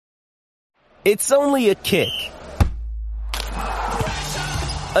It's only a kick,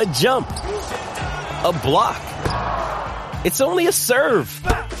 a jump, a block. It's only a serve.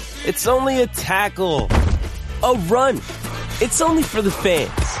 It's only a tackle, a run. It's only for the fans.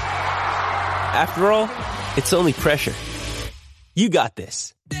 After all, it's only pressure. You got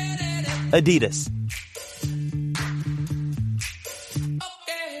this. Adidas.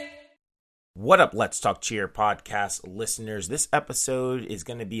 What up, Let's Talk Cheer podcast listeners? This episode is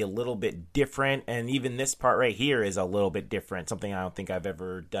going to be a little bit different, and even this part right here is a little bit different, something I don't think I've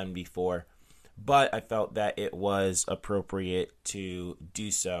ever done before, but I felt that it was appropriate to do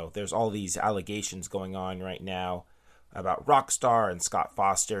so. There's all these allegations going on right now about Rockstar and Scott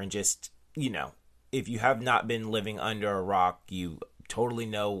Foster, and just, you know, if you have not been living under a rock, you totally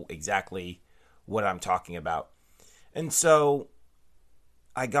know exactly what I'm talking about. And so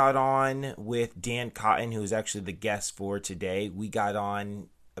I got on with Dan Cotton, who is actually the guest for today. We got on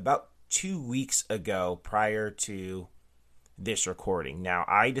about 2 weeks ago prior to this recording. Now,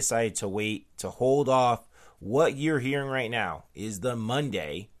 I decided to wait to hold off. What you're hearing right now is the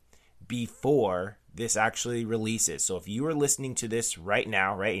Monday before this actually releases. So if you are listening to this right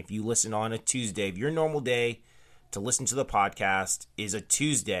now, right, if you listen on a Tuesday, if your normal day to listen to the podcast is a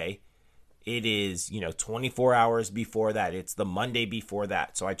Tuesday, it is, 24 hours before that. It's the Monday before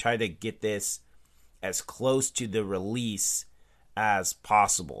that. So I try to get this as close to the release as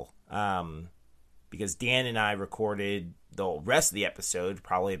possible. Because Dan and I recorded the rest of the episode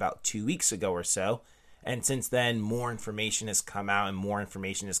probably about 2 weeks ago or so. And since then, more information has come out and more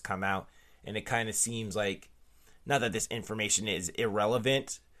information has come out. And it kind of seems like, not that this information is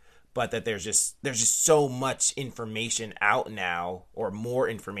irrelevant, but that there's just so much information out now, or more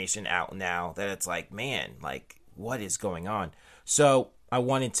information out now, that it's like, man, like, what is going on? So I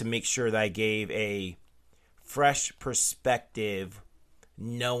wanted to make sure that I gave a fresh perspective,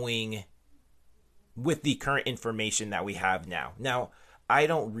 knowing with the current information that we have now. Now, I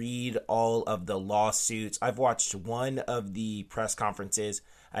don't read all of the lawsuits. I've watched one of the press conferences.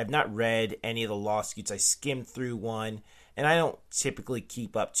 I've not read any of the lawsuits. I skimmed through one. And I don't typically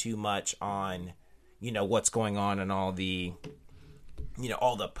keep up too much on, what's going on and all the,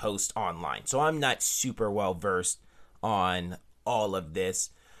 all the posts online. So I'm not super well versed on all of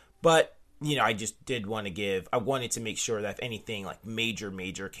this. But, I just did want to I wanted to make sure that if anything like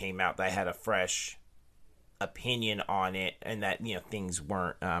major came out, that I had a fresh opinion on it and that, things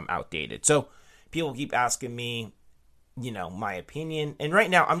weren't outdated. So people keep asking me, my opinion. And right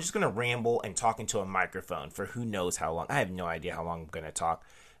now, I'm just going to ramble and talk into a microphone for who knows how long. I have no idea how long I'm going to talk.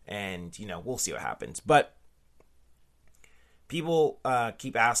 And, we'll see what happens. But people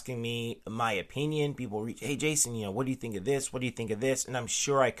keep asking me my opinion. People reach, hey, Jason, what do you think of this? What do you think of this? And I'm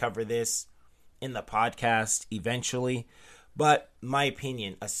sure I cover this in the podcast eventually. But my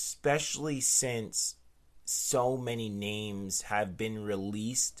opinion, especially since so many names have been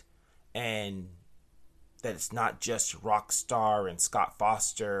released, and that it's not just Rockstar and Scott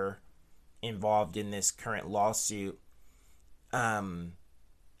Foster involved in this current lawsuit.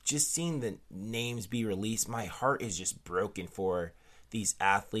 Just seeing the names be released, my heart is just broken for these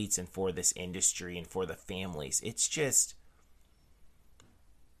athletes and for this industry and for the families. It's just,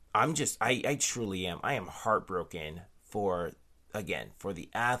 I truly am. I am heartbroken for the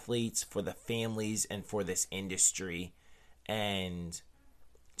athletes, for the families, and for this industry. And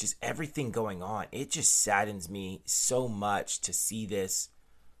just everything going on. It just saddens me so much to see this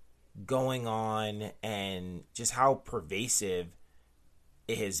going on, and just how pervasive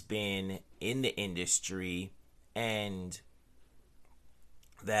it has been in the industry, and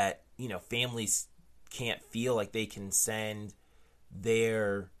that, families can't feel like they can send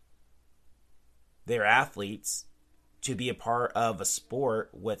their athletes to be a part of a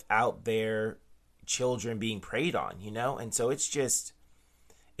sport without their children being preyed on, And so it's just,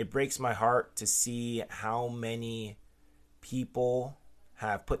 it breaks my heart to see how many people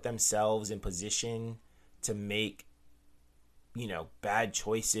have put themselves in position to make, bad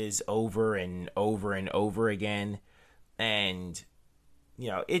choices over and over and over again. And,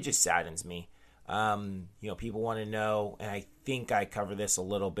 it just saddens me. People want to know, and I think I cover this a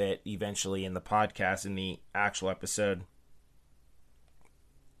little bit eventually in the podcast, in the actual episode.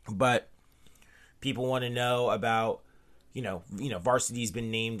 But people want to know about, varsity's been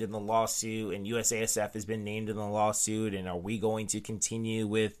named in the lawsuit, and USASF has been named in the lawsuit, and are we going to continue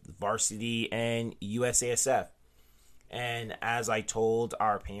with varsity and USASF? And as I told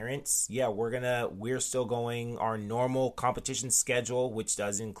our parents, yeah, we're still going our normal competition schedule, which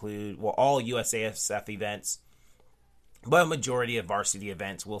does include, all USASF events, but a majority of varsity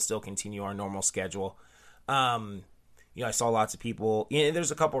events will still continue our normal schedule. I saw lots of people,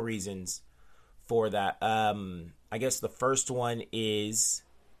 there's a couple reasons. for that. I guess the first one is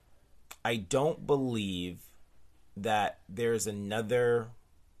I don't believe that there's another,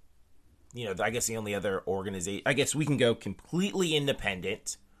 I guess the only other organization, I guess we can go completely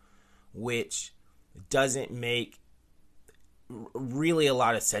independent, which doesn't make really a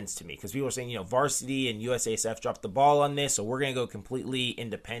lot of sense to me, because people are saying, varsity and USASF dropped the ball on this, so we're going to go completely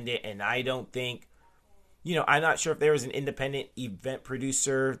independent. And I don't think, I'm not sure if there was an independent event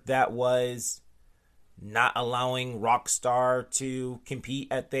producer that was not allowing Rockstar to compete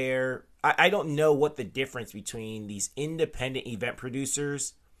at their, I don't know what the difference between these independent event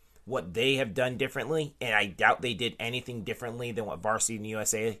producers, what they have done differently, and I doubt they did anything differently than what varsity and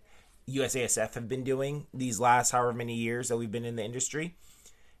USASF have been doing these last however many years that we've been in the industry.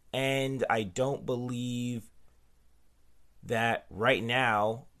 And I don't believe that right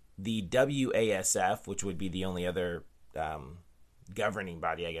now the WASF, which would be the only other governing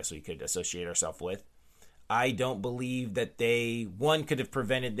body I guess we could associate ourselves with, I don't believe that they, one, could have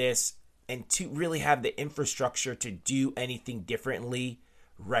prevented this, and two, really have the infrastructure to do anything differently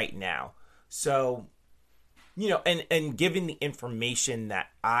right now. So, and given the information that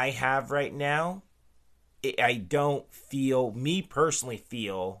I have right now, I don't feel, me personally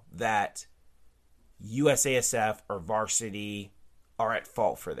feel, that USASF or varsity are at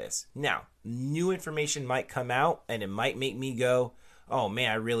fault for this. Now, new information might come out and it might make me go, oh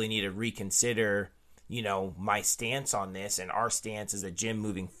man, I really need to reconsider, my stance on this and our stance as a gym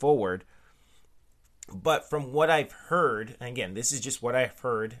moving forward. But from what I've heard, and again, this is just what I've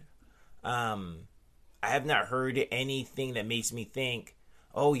heard, I have not heard anything that makes me think,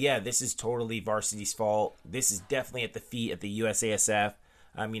 oh yeah, this is totally varsity's fault. This is definitely at the feet of the USASF.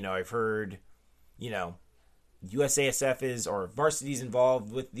 I've heard, USASF is, or varsity's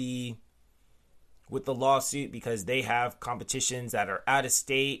involved with the lawsuit because they have competitions that are out of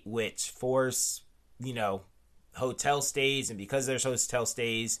state, which force, hotel stays, and because there's hotel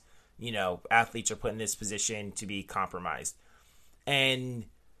stays, athletes are put in this position to be compromised. And,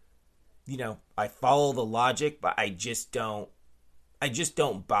 I follow the logic, but I just don't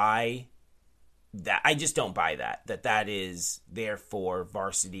buy that. I just don't buy that is therefore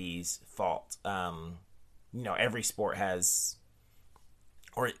varsity's fault. Every sport has,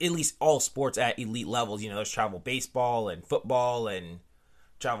 or at least all sports at elite levels, there's travel baseball and football and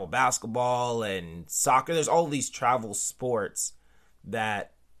travel basketball and soccer. There's all these travel sports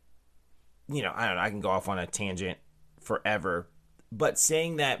that, I don't know, I can go off on a tangent forever. But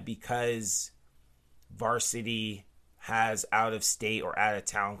saying that because varsity has out of state or out of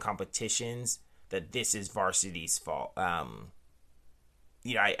town competitions, that this is varsity's fault. Again,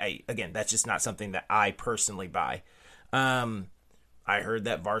 that's just not something that I personally buy. I heard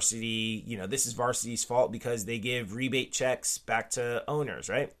that varsity, this is varsity's fault because they give rebate checks back to owners,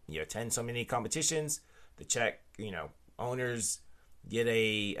 right? You attend so many competitions, the check, owners get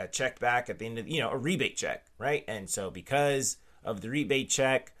a check back at the end of, a rebate check, right? And so because of the rebate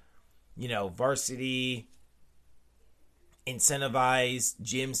check, varsity incentivized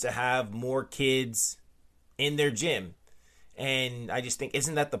gyms to have more kids in their gym. And I just think,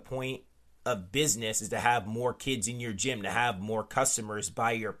 isn't that the point of business, is to have more kids in your gym, to have more customers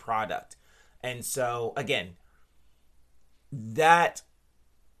buy your product? And so again, that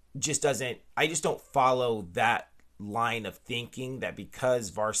just doesn't, I just don't follow that line of thinking, that because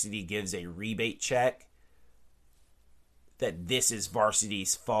varsity gives a rebate check, that this is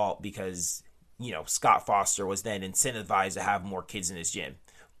varsity's fault because, Scott Foster was then incentivized to have more kids in his gym.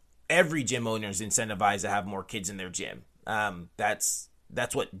 Every gym owner is incentivized to have more kids in their gym. That's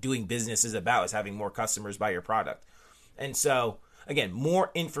what doing business is about, is having more customers buy your product. And so, again,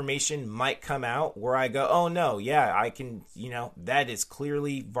 more information might come out where I go, oh no, yeah, I can, that is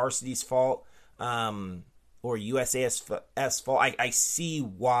clearly varsity's fault, or USASF's fault. I see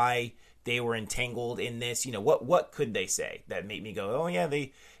why they were entangled in this. What could they say that made me go, oh yeah,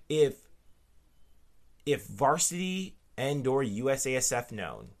 if varsity and or USASF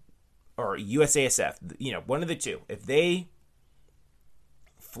one of the two, if they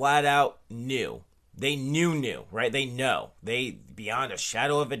flat out knew, right? They, beyond a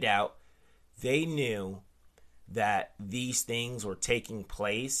shadow of a doubt, they knew that these things were taking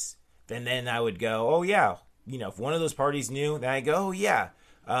place, then I would go, oh yeah, if one of those parties knew, then I go, oh yeah,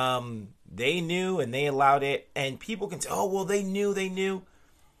 they knew and they allowed it. And people can say, oh, well, they knew.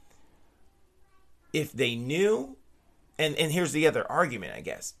 If they knew, and here's the other argument, I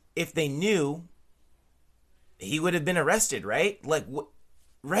guess. If they knew, he would have been arrested, right?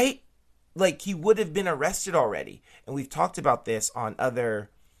 Right? Like, he would have been arrested already. And we've talked about this on other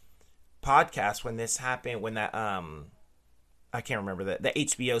podcasts when this happened, when that, I can't remember the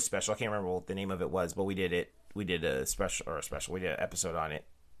HBO special. I can't remember what the name of it was, but we did it. We did a special. We did an episode on it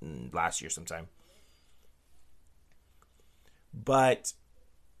last year sometime. But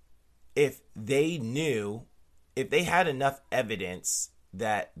if they knew, if they had enough evidence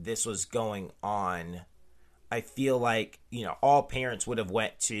that this was going on, I feel like, all parents would have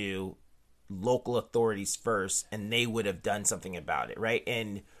went to local authorities first and they would have done something about it, right?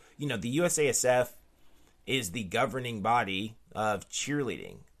 And, the USASF is the governing body of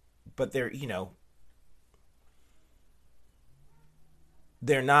cheerleading, but they're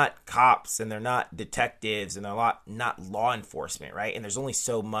not cops and they're not detectives and they're not law enforcement, right? And there's only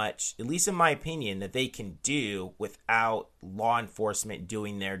so much, at least in my opinion, that they can do without law enforcement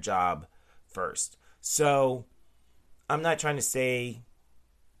doing their job first. So I'm not trying to say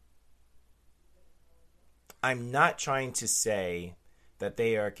that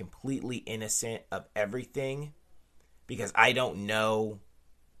they are completely innocent of everything, because I don't know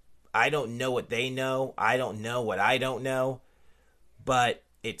what they know. I don't know what I don't know. But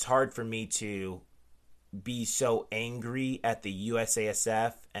it's hard for me to be so angry at the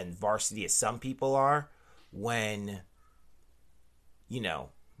USASF and varsity as some people are when,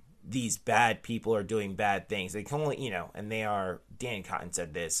 these bad people are doing bad things. They can only, and they are, Dan Cotton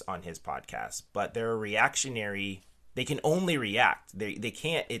said this on his podcast, but they're reactionary. They can only react. They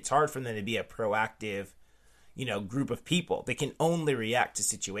can't, it's hard for them to be a proactive, group of people. They can only react to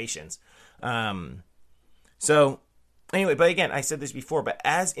situations. So anyway, but again, I said this before, but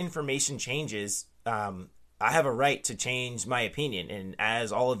as information changes, I have a right to change my opinion. And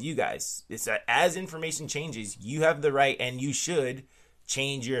as all of you guys, it's that as information changes, you have the right and you should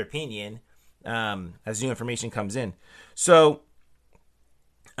change your opinion as new information comes in. So,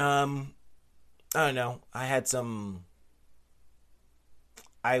 I don't know.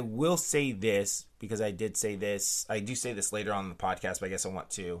 I will say this because I did say this. I do say this later on in the podcast, but I guess I want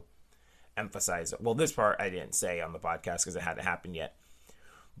to emphasize it. Well, this part I didn't say on the podcast because it hadn't happened yet.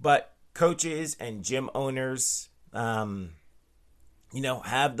 But coaches and gym owners, have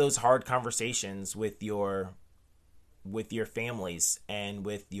those hard conversations with your families and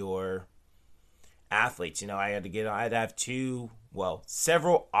with your athletes. I had to have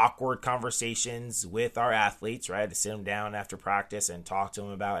several awkward conversations with our athletes, right? I had to sit them down after practice and talk to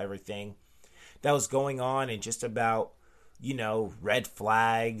them about everything that was going on and just about, red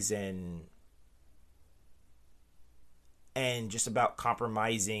flags and just about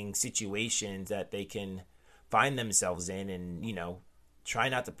compromising situations that they can find themselves in, and, try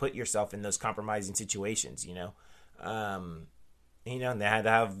not to put yourself in those compromising situations, and they had to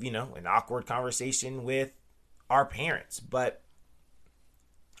have, an awkward conversation with our parents. But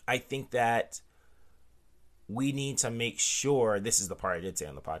I think that we need to make sure, this is the part I did say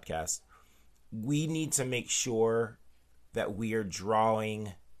on the podcast, we need to make sure that we are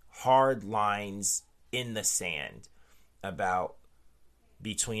drawing hard lines in the sand about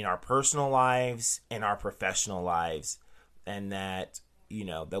between our personal lives and our professional lives, and that,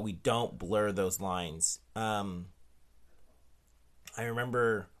 that we don't blur those lines. I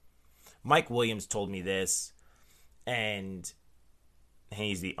remember Mike Williams told me this, and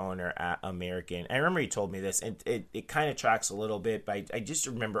he's the owner at American. I remember he told me this, and it kind of tracks a little bit, but I just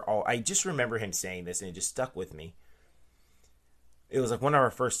remember him saying this, and it just stuck with me. It was like one of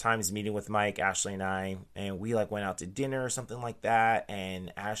our first times meeting with Mike, Ashley and I, and we went out to dinner or something like that,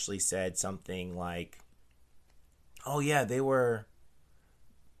 and Ashley said something like, "Oh yeah, they were,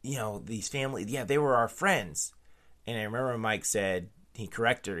 these family, yeah, they were our friends." And I remember Mike said, he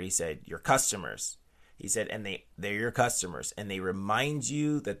corrected her, he said, "Your customers." He said, and they're your customers, and they remind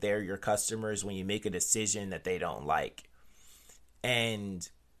you that they're your customers when you make a decision that they don't like. And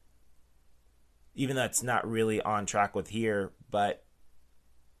even though it's not really on track with here, but,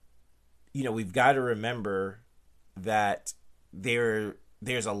 we've got to remember that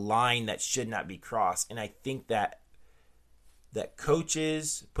there's a line that should not be crossed. And I think that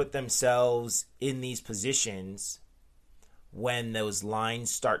coaches put themselves in these positions when those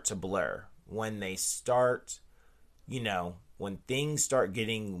lines start to blur, when they start, when things start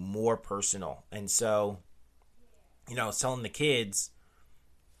getting more personal. And so, I was telling the kids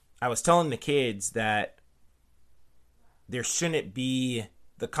that there shouldn't be,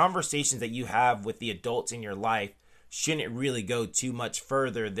 the conversations that you have with the adults in your life shouldn't really go too much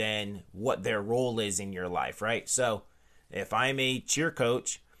further than what their role is in your life, right? So if I'm a cheer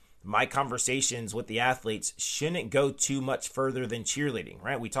coach, my conversations with the athletes shouldn't go too much further than cheerleading,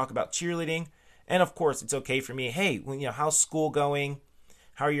 right? We talk about cheerleading, and of course it's okay for me, hey, how's school going?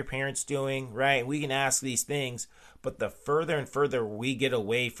 How are your parents doing, right? We can ask these things, but the further and further we get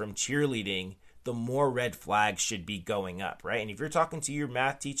away from cheerleading, the more red flags should be going up, right? And if you're talking to your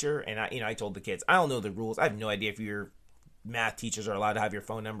math teacher, and I told the kids, I don't know the rules. I have no idea if your math teachers are allowed to have your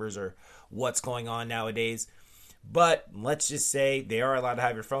phone numbers or what's going on nowadays. But let's just say they are allowed to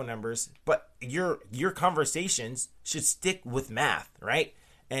have your phone numbers. But your conversations should stick with math, right?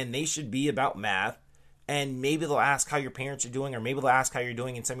 And they should be about math. And maybe they'll ask how your parents are doing, or maybe they'll ask how you're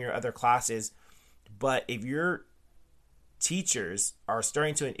doing in some of your other classes. But if your teachers are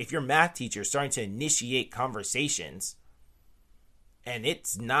if your math teacher is starting to initiate conversations, and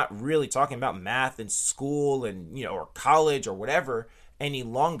it's not really talking about math and school and, or college or whatever any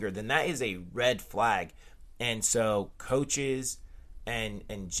longer, then that is a red flag. And so coaches and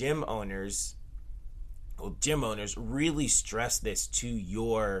gym owners really stress this to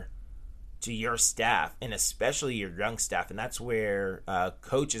your staff, and especially your young staff. And that's where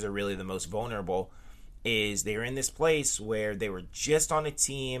coaches are really the most vulnerable, is they're in this place where they were just on a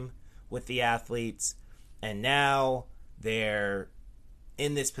team with the athletes, and now they're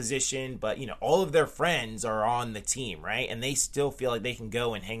in this position, but all of their friends are on the team, right? And they still feel like they can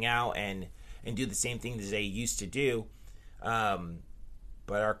go and hang out and do the same thing as they used to do.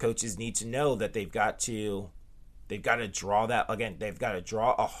 But our coaches need to know that they've got to draw that, again, they've got to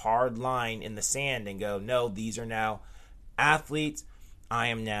draw a hard line in the sand and go, no, these are now athletes. I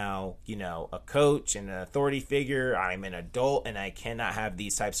am now, a coach and an authority figure. I'm an adult, and I cannot have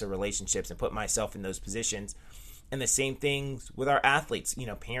these types of relationships and put myself in those positions. And the same things with our athletes.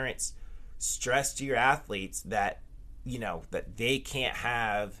 Parents, stress to your athletes that, that they can't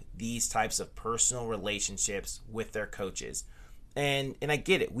have these types of personal relationships with their coaches. And I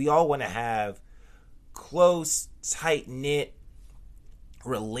get it. We all want to have close, tight-knit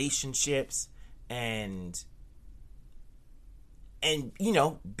relationships and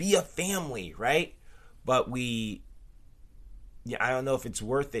be a family, right? But I don't know if it's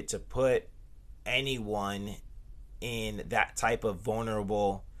worth it to put anyone in that type of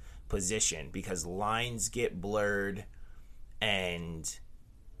vulnerable position, because lines get blurred and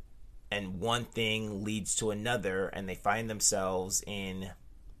one thing leads to another, and they find themselves in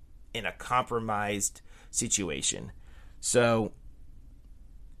a compromised situation. So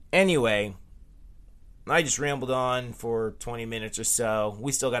anyway, I just rambled on for 20 minutes or so.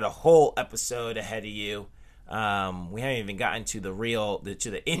 We still got a whole episode ahead of you. We haven't even gotten to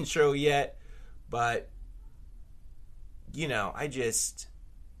the intro yet, but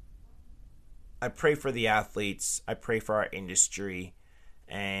I pray for the athletes. I pray for our industry.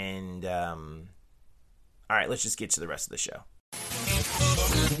 And all right, let's just get to the rest of the show.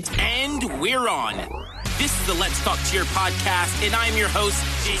 And we're on. This is the Let's Talk Cheer podcast, and I'm your host,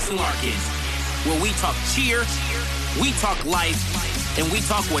 Jason Larkins, where we talk cheer, we talk life, and we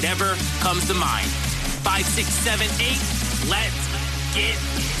talk whatever comes to mind. 5, 6, 7, 8, let's get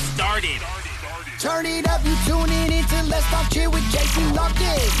started. Turn it up, you tuning into Let's Talk Cheer with Jason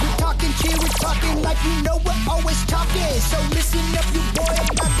Larkins. We're talking cheer, we're talking like we're always talking. So listen up, you boy,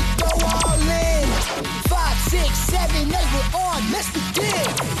 I'm about to go all in. 5, 6, 7, 8, we're on, let's begin.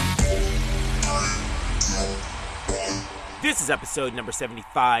 This is episode number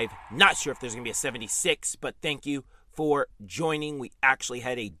 75. Not sure if there's going to be a 76, but thank you for joining. We actually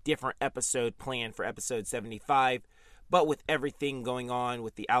had a different episode planned for episode 75. But with everything going on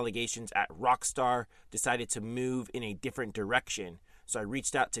with the allegations at Rockstar, decided to move in a different direction. So I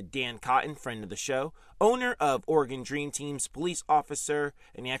reached out to Dan Cotton, friend of the show, owner of Oregon Dream Team's police officer,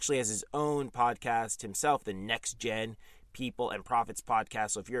 and he actually has his own podcast himself, the Next Gen People and Profits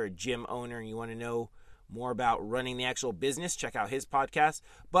podcast. So if you're a gym owner and you want to know more about running the actual business, check out his podcast.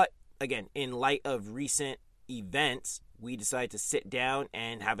 But again, in light of recent events, we decided to sit down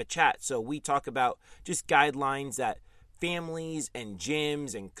and have a chat. So we talk about just guidelines that families and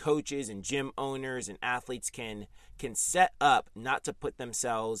gyms and coaches and gym owners and athletes can set up not to put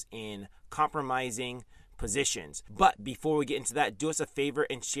themselves in compromising positions. But before we get into that, do us a favor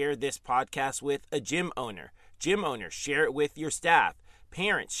and share this podcast with a gym owner. Gym owners, share it with your staff.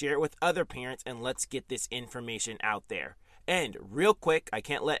 Parents, share it with other parents, and let's get this information out there. And real quick, I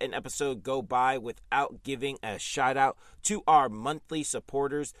can't let an episode go by without giving a shout out to our monthly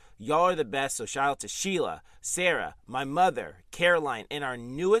supporters. Y'all are the best, so shout out to Sheila, Sarah, my mother, Caroline, and our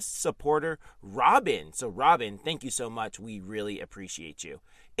newest supporter, Robin. So Robin, thank you so much. We really appreciate you.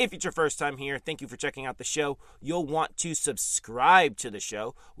 If it's your first time here, thank you for checking out the show. You'll want to subscribe to the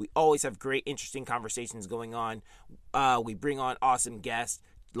show. We always have great, interesting conversations going on. We bring on awesome guests.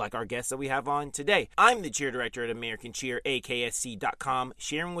 like our guest that we have on today. I'm the cheer director at American Cheer, AKSC.com,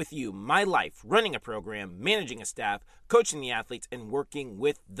 sharing with you my life running a program, managing a staff, coaching the athletes, and working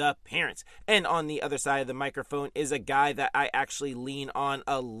with the parents. And on the other side of the microphone is a guy that I actually lean on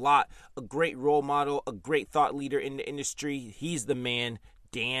a lot, a great role model, a great thought leader in the industry. He's the man,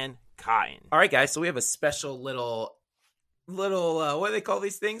 Dan Cotton. All right, guys, so we have a special little what do they call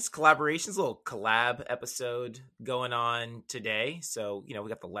these things, collaborations, little collab episode going on today. So we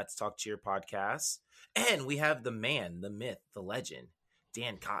got the Let's Talk Cheer podcast, and we have the man, the myth, the legend,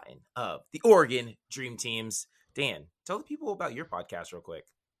 Dan Cotton of the Oregon Dream Teams. Dan, tell the people about your podcast real quick.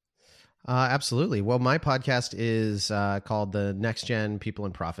 Absolutely. Well, my podcast is called the Next Gen People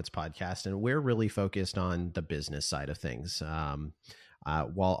and Profits Podcast, and we're really focused on the business side of things.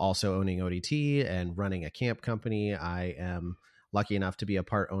 While also owning ODT and running a camp company, I am lucky enough to be a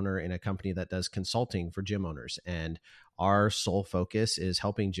part owner in a company that does consulting for gym owners. And our sole focus is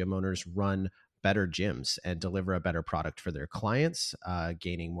helping gym owners run better gyms and deliver a better product for their clients,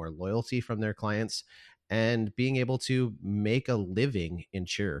 gaining more loyalty from their clients, and being able to make a living in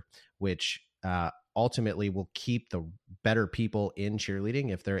cheer, which ultimately will keep the better people in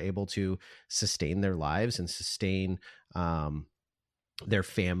cheerleading if they're able to sustain their lives and sustain their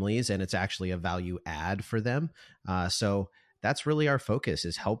families, and it's actually a value add for them. So that's really our focus,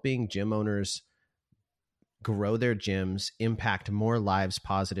 is helping gym owners grow their gyms, impact more lives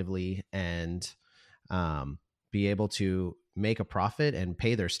positively, and be able to make a profit and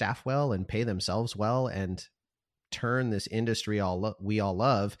pay their staff well and pay themselves well, and turn this industry we all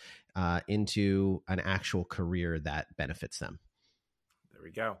love into an actual career that benefits them. There we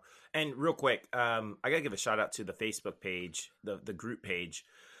go. And real quick, I got to give a shout out to the Facebook page, the group page.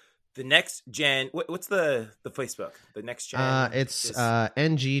 The Next Gen, what's the Facebook? The Next Gen? It's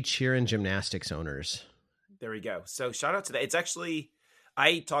NG Cheer and Gymnastics Owners. There we go. So shout out to that. It's actually,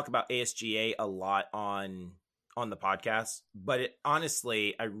 I talk about ASGA a lot on the podcast, but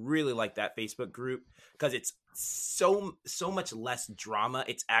honestly, I really like that Facebook group because it's so much less drama.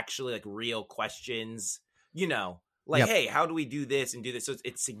 It's actually like real questions, Like, hey, how do we do this and do this? So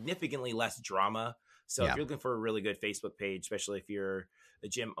it's significantly less drama. So if you're looking for a really good Facebook page, especially if you're a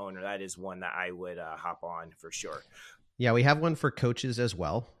gym owner, that is one that I would hop on for sure. Yeah, we have one for coaches as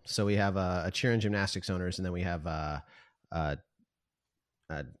well. So we have a cheer and gymnastics owners, and then we have a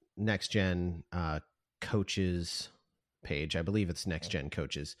Next Gen coaches page. I believe it's Next Gen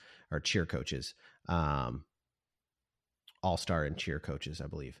coaches or cheer coaches. All-star and cheer coaches, I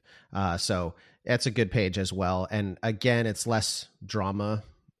believe. So it's a good page as well. And again, it's less drama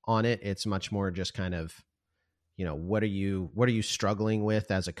on it. It's much more just kind of, what are you struggling with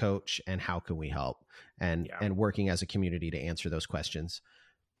as a coach, and how can we help? And working as a community to answer those questions.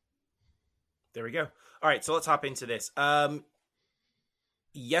 There we go. All right, so let's hop into this.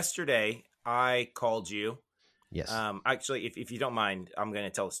 Yesterday I called you. Yes. Actually, if you don't mind, I'm going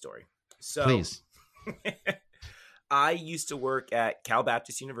to tell a story. So please. I used to work at Cal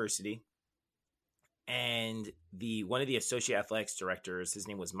Baptist University, and one of the associate athletics directors, his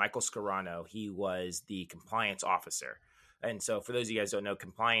name was Michael Scarano. He was the compliance officer. And so for those of you guys who don't know,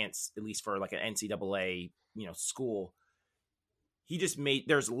 compliance, at least for like an NCAA, school,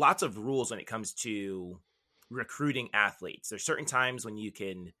 there's lots of rules when it comes to recruiting athletes. There's certain times when you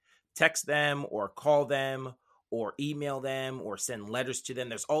can text them or call them or email them or send letters to them.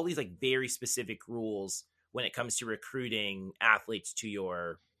 There's all these like very specific rules when it comes to recruiting athletes to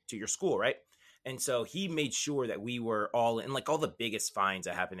your school, right? And so he made sure that we were all in, like all the biggest fines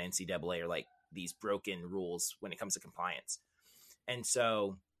that happen in NCAA are like these broken rules when it comes to compliance. And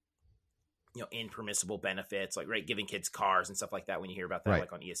so, impermissible benefits, like, right, giving kids cars and stuff like that when you hear about that,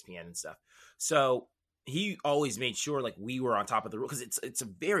 like on ESPN and stuff. So he always made sure like we were on top of the rule because it's a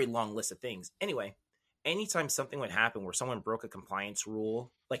very long list of things. Anyway, anytime something would happen where someone broke a compliance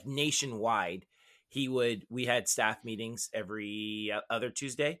rule, like nationwide, we had staff meetings every other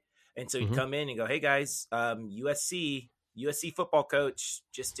Tuesday. And so he'd come in and go, hey guys, USC football coach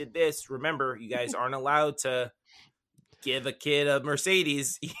just did this. Remember, you guys aren't allowed to give a kid a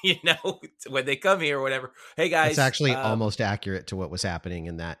Mercedes, when they come here or whatever. Hey guys. It's actually almost accurate to what was happening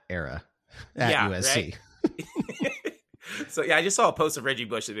in that era at USC. Right? So I just saw a post of Reggie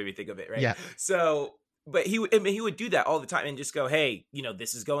Bush that made me think of it. Right. Yeah. So, but he would do that all the time and just go, hey,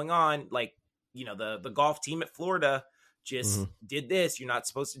 this is going on. Like, the golf team at Florida just did this. You're not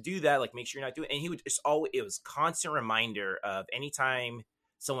supposed to do that. Like, make sure you're not doing it. And he would just it was constant reminder of anytime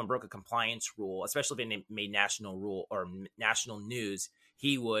someone broke a compliance rule, especially if it made national rule or national news,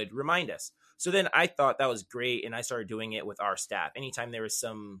 he would remind us. So then I thought that was great. And I started doing it with our staff. Anytime there was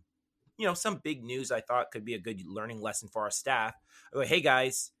some, some big news I thought could be a good learning lesson for our staff. I go, hey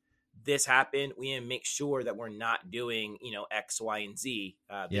guys, this happened. We need to make sure that we're not doing, X, Y, and Z.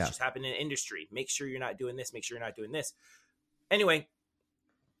 This just happened in industry. Make sure you're not doing this. Make sure you're not doing this. Anyway,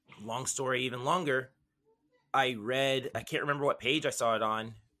 long story, even longer. I can't remember what page I saw it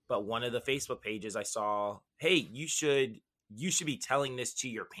on, but one of the Facebook pages I saw, hey, you should be telling this to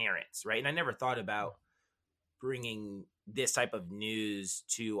your parents, right? And I never thought about bringing this type of news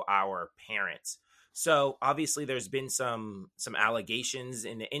to our parents. So obviously there's been some allegations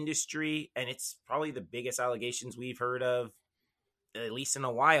in the industry, and it's probably the biggest allegations we've heard of, at least in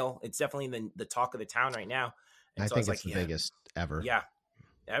a while. It's definitely the talk of the town right now. And I so think I it's the biggest ever. Yeah,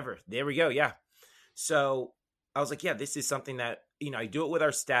 ever. There we go. Yeah. So I was like, yeah, this is something that, I do it with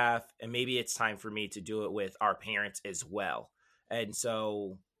our staff, and maybe it's time for me to do it with our parents as well. And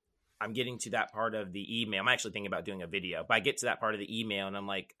so I'm getting to that part of the email. I'm actually thinking about doing a video, but I get to that part of the email and I'm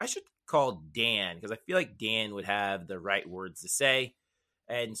like, I should call Dan, because I feel like Dan would have the right words to say.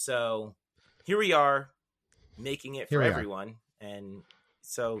 And so here we are, making it for everyone. And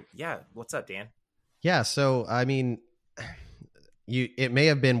so, yeah, what's up, Dan? Yeah. So, I mean, it may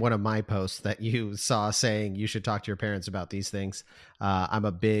have been one of my posts that you saw saying you should talk to your parents about these things. I'm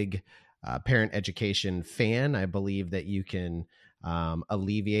a big parent education fan. I believe that you can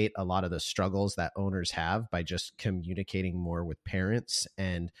alleviate a lot of the struggles that owners have by just communicating more with parents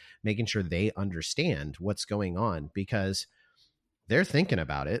and making sure they understand what's going on, because they're thinking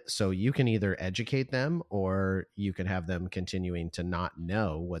about it. So you can either educate them, or you can have them continuing to not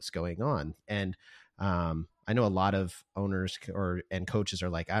know what's going on. And I know a lot of owners and coaches are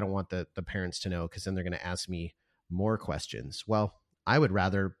like, I don't want the parents to know, because then they're going to ask me more questions. Well, I would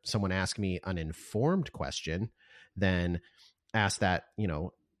rather someone ask me an informed question than ask that,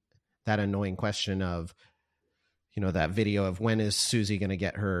 that annoying question of, that video of when is Susie going to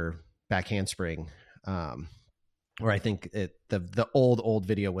get her back handspring? Or I think the old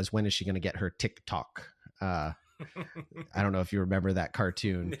video was, when is she going to get her TikTok? I don't know if you remember that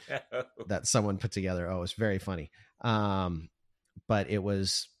cartoon that someone put together. Oh, it's very funny. But it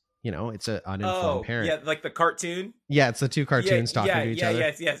was, it's an uninformed parent. Yeah, like the cartoon. Yeah, it's the two cartoons talking to each other.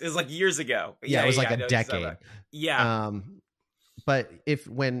 Yes. It was like years ago. Yeah, it was like a decade. Yeah. But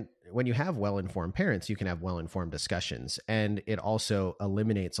when you have well-informed parents, you can have well-informed discussions, and it also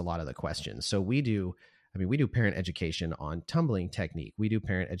eliminates a lot of the questions. So we do parent education on tumbling technique. We do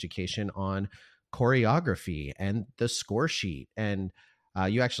parent education on choreography and the score sheet. And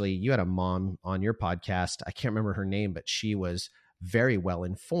you had a mom on your podcast. I can't remember her name, but she was very well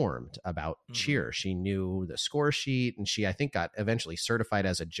informed about cheer. She knew the score sheet, and she, I think, got eventually certified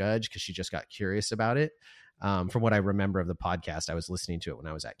as a judge because she just got curious about it. From what I remember of the podcast, I was listening to it when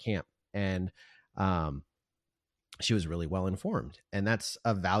I was at camp, and she was really well informed, and that's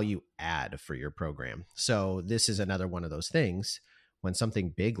a value add for your program. So this is another one of those things. When something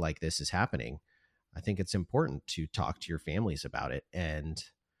big like this is happening, I think it's important to talk to your families about it and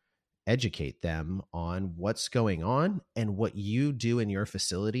educate them on what's going on and what you do in your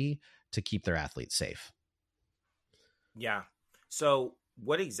facility to keep their athletes safe. Yeah. So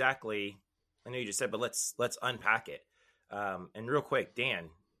what exactly, I know you just said, but let's unpack it. And real quick,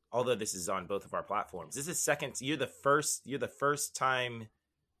 Dan, although this is on both of our platforms, this is you're the first time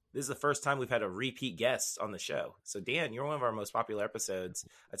we've had a repeat guest on the show. So Dan, you're one of our most popular episodes.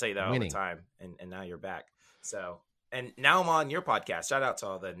 I tell you that all the time. And now you're back. So, and now I'm on your podcast. Shout out to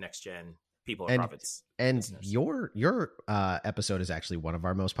all the Next Gen People and Profits. And listeners. your episode is actually one of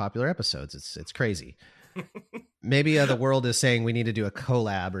our most popular episodes. It's crazy. Maybe the world is saying we need to do a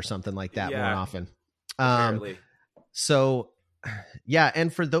collab or something like that more often. So yeah.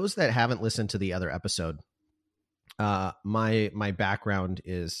 And for those that haven't listened to the other episode, my background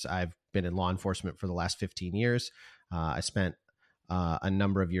is I've been in law enforcement for the last 15 years. I spent a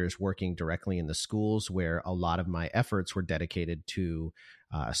number of years working directly in the schools, where a lot of my efforts were dedicated to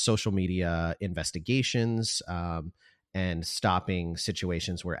social media investigations and stopping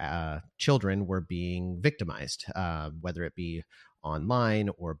situations where children were being victimized, whether it be online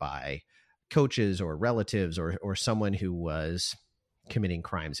or by coaches or relatives or someone who was committing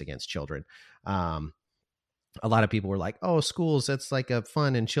crimes against children. A lot of people were like, oh, schools, that's like a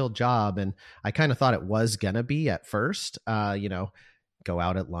fun and chill job. And I kind of thought it was going to be at first, go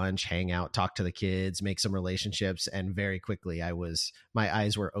out at lunch, hang out, talk to the kids, make some relationships. And very quickly my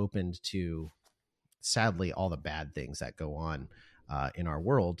eyes were opened to, sadly, all the bad things that go on in our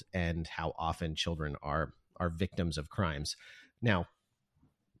world and how often children are victims of crimes. Now,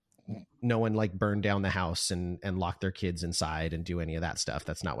 no one burned down the house and locked their kids inside and do any of that stuff.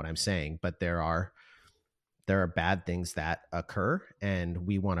 That's not what I'm saying. But there are there are bad things that occur, and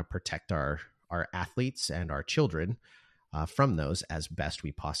we want to protect our athletes and our children from those as best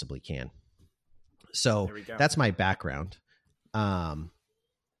we possibly can. So that's my background.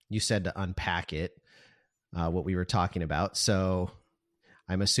 You said to unpack it, what we were talking about. So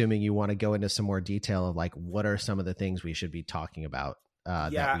I'm assuming you want to go into some more detail of like, what are some of the things we should be talking about?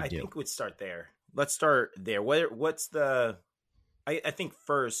 I think we'd start there. Let's start there. What's the, I think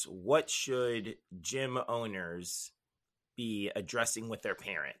first, what should gym owners be addressing with their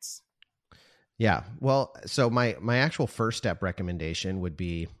parents? Yeah. Well, so my actual first step recommendation would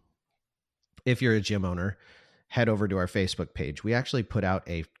be, if you're a gym owner, head over to our Facebook page. We actually put out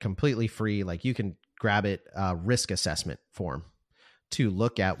a completely free, like you can grab it, risk assessment form to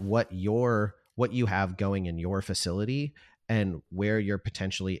look at what you have going in your facility and where you're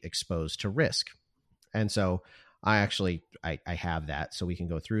potentially exposed to risk. And so I have that, so we can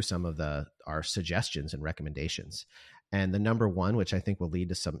go through some of our suggestions and recommendations. And the number one, which I think will lead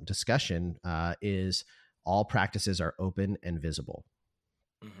to some discussion, is all practices are open and visible.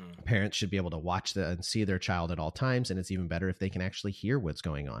 Mm-hmm. Parents should be able to watch and see their child at all times, and it's even better if they can actually hear what's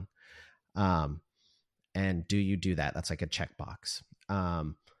going on. And do you do that? That's like a checkbox.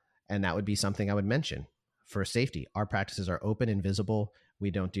 And that would be something I would mention for safety. Our practices are open and visible.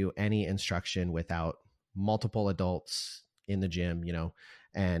 We don't do any instruction without multiple adults in the gym,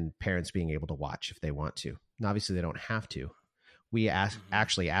 and parents being able to watch if they want to. And obviously they don't have to. We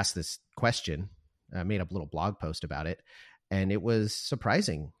actually asked this question, made up a little blog post about it. And it was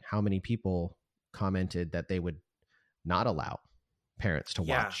surprising how many people commented that they would not allow parents to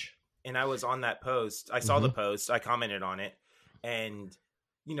watch. And I was on that post. I saw the post. I commented on it. And,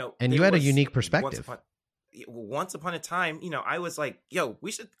 and you had a unique perspective. Once upon a time, I was like, yo,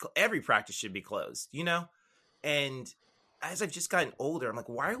 every practice should be closed, And as I've just gotten older, I'm like,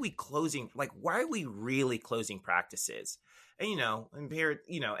 why are we closing? Like, why are we really closing practices? And, and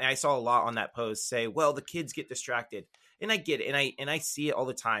I saw a lot on that post say, well, the kids get distracted. And I get it. And I see it all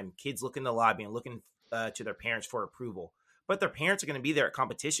the time. Kids look in the lobby and looking to their parents for approval. But their parents are going to be there at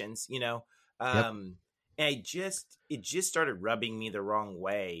competitions, Yep. And it just started rubbing me the wrong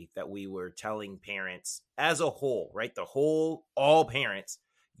way that we were telling parents as a whole, right? All parents,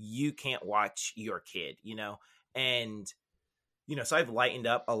 you can't watch your kid, And, so I've lightened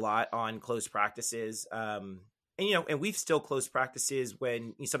up a lot on closed practices. And we've still closed practices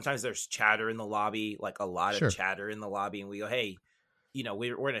when sometimes there's chatter in the lobby, like a lot of chatter in the lobby. And we go, hey,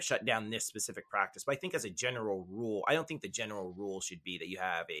 we're going to shut down this specific practice. But I think as a general rule, I don't think the general rule should be that you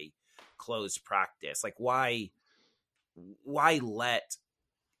have a closed practice. Like why let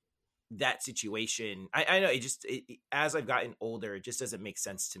that situation? I know as I've gotten older, it just doesn't make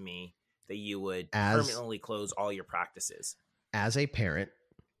sense to me that you would permanently close all your practices. As a parent,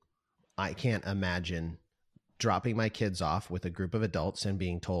 I can't imagine dropping my kids off with a group of adults and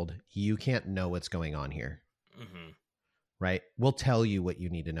being told, you can't know what's going on here. Mm-hmm. Right? We'll tell you what you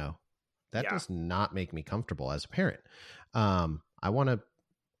need to know. That does not make me comfortable as a parent. Not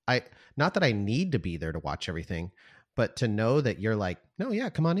that I need to be there to watch everything, but to know that you're like, no, yeah,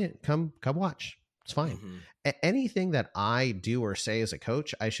 come on in, come watch. It's fine. Mm-hmm. Anything that I do or say as a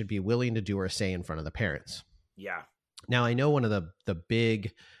coach, I should be willing to do or say in front of the parents. Yeah. Now I know one of the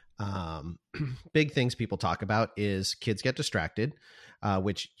big things people talk about is kids get distracted,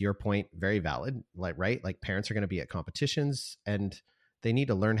 which your point, very valid, right? Like parents are going to be at competitions and they need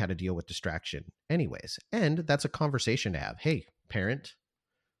to learn how to deal with distraction anyways. And that's a conversation to have. Hey, parent,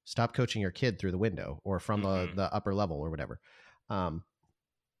 stop coaching your kid through the window or from the upper level or whatever.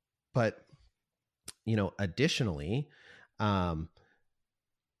 But, additionally,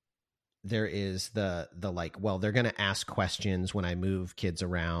 there is the like, well, they're going to ask questions when I move kids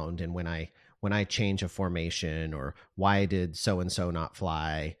around and when I change a formation, or why did so-and-so not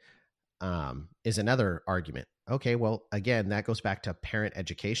fly, is another argument. Okay, well, again, that goes back to parent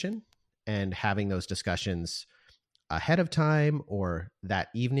education and having those discussions ahead of time or that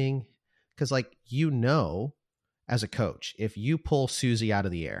evening. Because as a coach, if you pull Susie out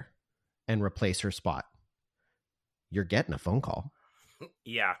of the air and replace her spot, you're getting a phone call.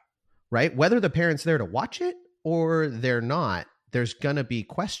 Yeah. Right? Whether the parent's there to watch it or they're not, there's going to be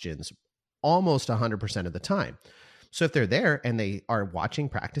questions almost 100% of the time. So if they're there and they are watching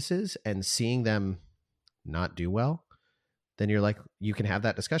practices and seeing them not do well, then you can have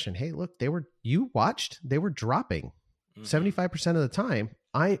that discussion. Hey, look, they were dropping 75% of the time.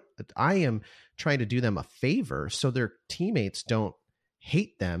 I am trying to do them a favor so their teammates don't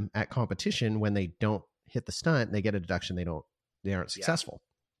hate them at competition when they don't hit the stunt and they get a deduction. They aren't successful.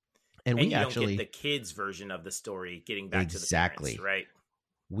 And we actually don't get the kids' version of the story, getting back to the parents, right?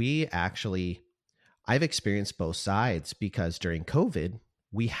 We actually, I've experienced both sides because during COVID,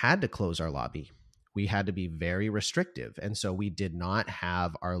 we had to close our lobby. We had to be very restrictive. And so we did not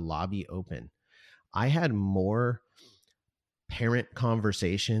have our lobby open. I had more parent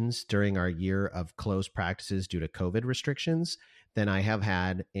conversations during our year of closed practices due to COVID restrictions than I have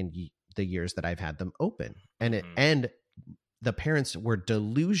had in the years that I've had them open. And the parents were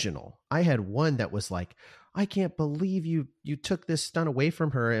delusional. I had one that was like, I can't believe you took this stunt away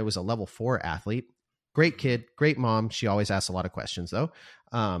from her. It was a level 4 athlete. Great kid, great mom. She always asks a lot of questions though.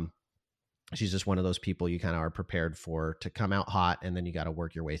 She's just one of those people you kind of are prepared for to come out hot, and then you got to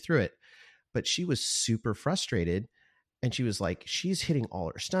work your way through it. But she was super frustrated, and she was like, she's hitting all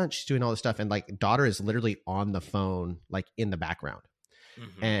her stunts. She's doing all this stuff. And like, daughter is literally on the phone, like in the background.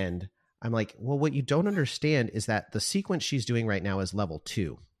 Mm-hmm. And I'm like, well, what you don't understand is that the sequence she's doing right now is level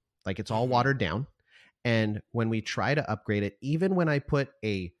 2. Like, it's all watered down. And when we try to upgrade it, even when I put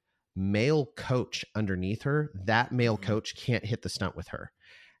a male coach underneath her, that male coach can't hit the stunt with her.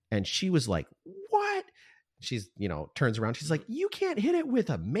 And she was like, what? She's, turns around. She's like, you can't hit it with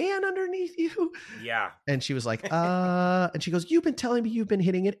a man underneath you. Yeah. And she was like, and she goes, you've been telling me you've been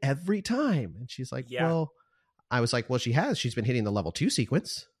hitting it every time. And she's like, yeah. Well, I was like, well, she has. She's been hitting the level 2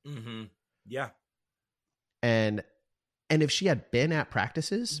 sequence. Mm-hmm. Yeah. And if she had been at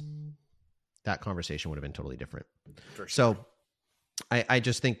practices, that conversation would have been totally different. For sure. So I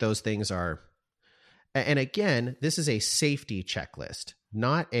just think those things are, and again, this is a safety checklist,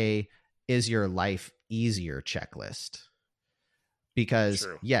 not a is your life easier checklist. Because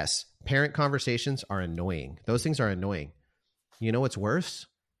True. Yes, parent conversations are annoying. Those things are annoying. You know what's worse?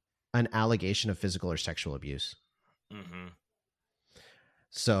 An allegation of physical or sexual abuse. Mm-hmm.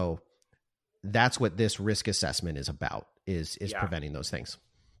 So that's what this risk assessment is about, is preventing those things.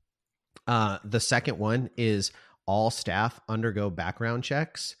 The second one is all staff undergo background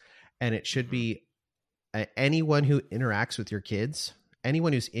checks, and it should be anyone who interacts with your kids,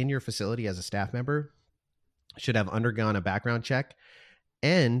 anyone who's in your facility as a staff member should have undergone a background check,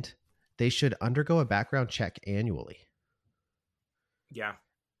 and they should undergo a background check annually. Yeah.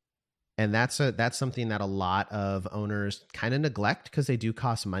 And that's something that a lot of owners kind of neglect because they do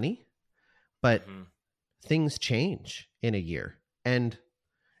cost money, but things change in a year. And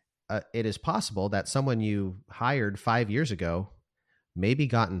it is possible that someone you hired 5 years ago maybe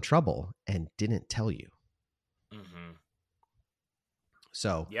got in trouble and didn't tell you. Mm-hmm.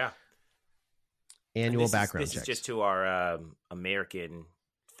 So yeah, annual background checks. This is just to our American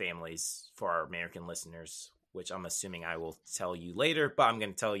families, for our American listeners, which I'm assuming I will tell you later, but I'm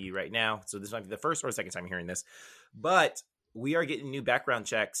going to tell you right now. So this might be the first or second time hearing this, but we are getting new background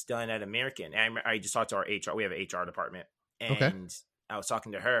checks done at American. And I just talked to our HR. We have an HR department, and I was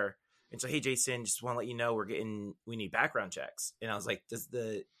talking to her, and so, hey, Jason, just want to let you know we need background checks. And I was like, she's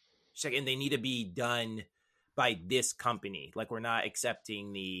like, and they need to be done by this company. Like, we're not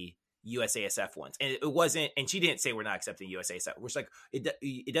accepting the USASF ones. And it wasn't, and she didn't say we're not accepting USASF. We're just like,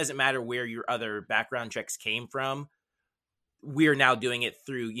 it doesn't matter where your other background checks came from. We're now doing it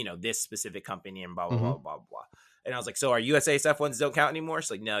through, this specific company and blah, blah, blah, blah, blah. And I was like, so our USASF ones don't count anymore? She's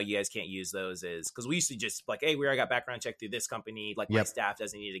like, no, you guys can't use those because we used to just like, hey, we already got background check through this company. Like my staff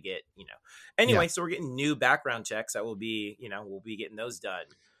doesn't need to get, Anyway, so we're getting new background checks that will be, we'll be getting those done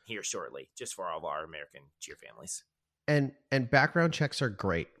here shortly, just for all of our American cheer families. And background checks are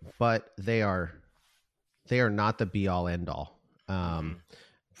great, but they are not the be all end all.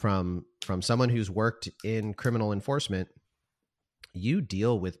 From someone who's worked in criminal enforcement, you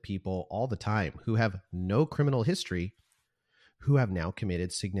deal with people all the time who have no criminal history, who have now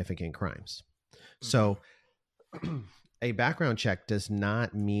committed significant crimes. So a background check does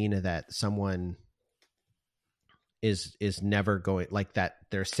not mean that someone is never going, like that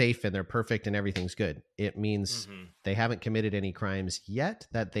they're safe and they're perfect and everything's good. It means they haven't committed any crimes yet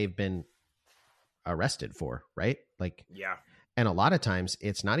that they've been arrested for, right? Like, yeah. And a lot of times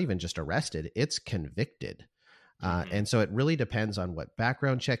it's not even just arrested, it's convicted. And so it really depends on what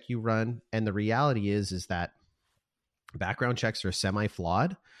background check you run. And the reality is that background checks are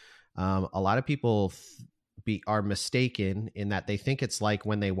semi-flawed. A lot of people are mistaken in that they think it's like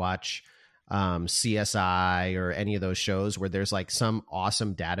when they watch CSI or any of those shows where there's like some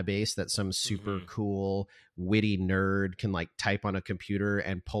awesome database that some super cool, witty nerd can like type on a computer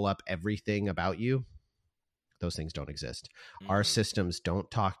and pull up everything about you. Those things don't exist. Our systems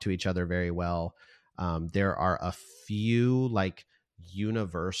don't talk to each other very well. There are a few like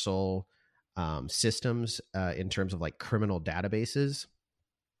universal systems in terms of like criminal databases,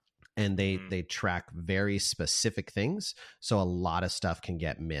 and they track very specific things. So a lot of stuff can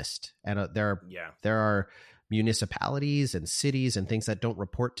get missed, and there are municipalities and cities and things that don't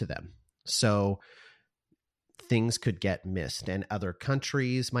report to them. So things could get missed, and other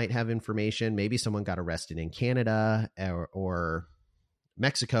countries might have information. Maybe someone got arrested in Canada or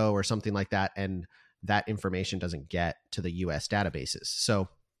Mexico or something like that, and that information doesn't get to the US databases. So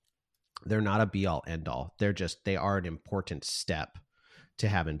they're not a be all end all. They are an important step to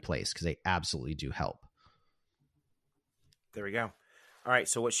have in place because they absolutely do help. There we go. All right.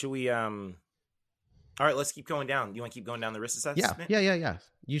 So what should we, all right, let's keep going down. You want to keep going down the risk assessment? Yeah.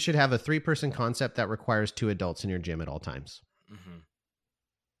 You should have a 3-person concept that requires 2 adults in your gym at all times.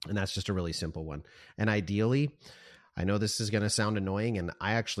 Mm-hmm. And that's just a really simple one. And ideally, I know this is going to sound annoying, and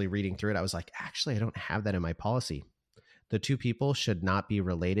I actually reading through it, I was like, actually, I don't have that in my policy. The 2 people should not be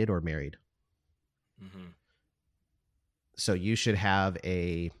related or married. Mm-hmm. So you should have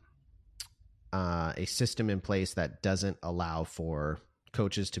a system in place that doesn't allow for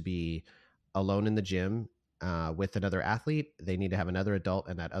coaches to be alone in the gym with another athlete. They need to have another adult,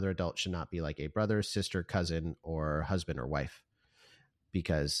 and that other adult should not be like a brother, sister, cousin, or husband or wife,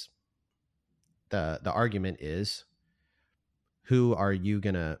 because the argument is, who are you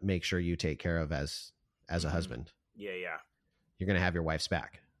going to make sure you take care of as a husband? Yeah. You're going to have your wife's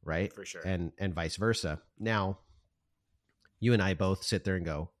back, right? For sure. And vice versa. Now, you and I both sit there and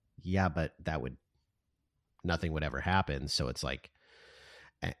go, yeah, but nothing would ever happen. So it's like,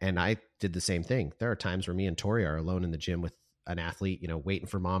 and I did the same thing. There are times where me and Tori are alone in the gym with an athlete, waiting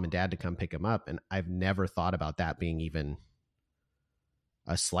for mom and dad to come pick him up. And I've never thought about that being even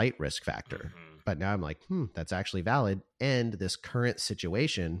a slight risk factor. Mm-hmm. But now I'm like, that's actually valid. And this current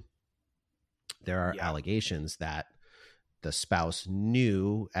situation, there are allegations that the spouse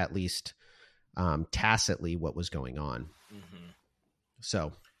knew, at least tacitly, what was going on. Mm-hmm.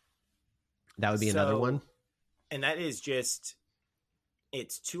 So that would be another one. And that is just,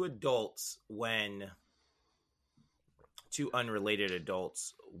 it's 2 adults when 2 unrelated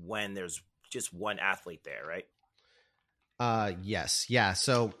adults when there's just one athlete there, right? Yes. Yeah.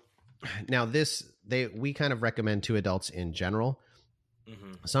 So now we kind of recommend 2 adults in general.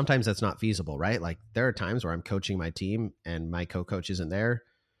 Mm-hmm. Sometimes that's not feasible, right? Like there are times where I'm coaching my team and my co-coach isn't there,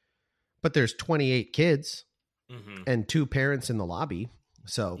 but there's 28 kids and 2 parents in the lobby.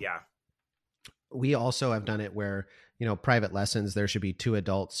 So yeah, we also have done it where, private lessons, there should be 2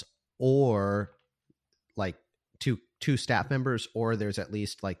 adults or like two staff members, or there's at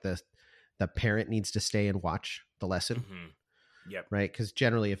least like the parent needs to stay and watch the lesson. Mm-hmm. Yep. Right. Because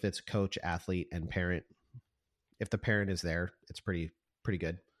generally if it's coach, athlete, and parent, if the parent is there, it's pretty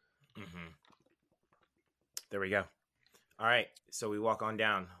good. Mm-hmm. There we go. All right. So we walk on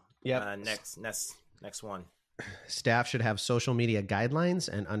down. Yeah. Next one. Staff should have social media guidelines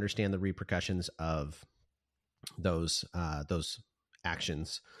and understand the repercussions of those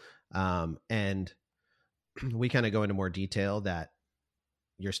actions. And we kind of go into more detail that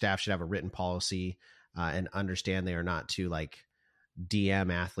your staff should have a written policy and understand they are not to like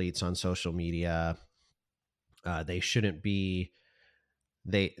DM athletes on social media. They shouldn't be,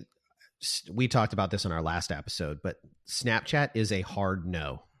 we talked about this in our last episode, but Snapchat is a hard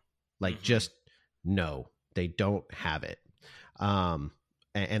no, like just no, they don't have it. And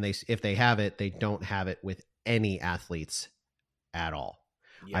if they have it, they don't have it with any athletes at all.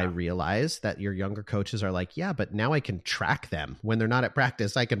 Yeah. I realize that your younger coaches are like, yeah, but now I can track them when they're not at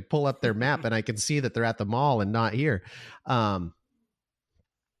practice. I can pull up their map and I can see that they're at the mall and not here.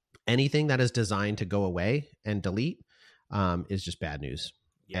 Anything that is designed to go away and delete is just bad news.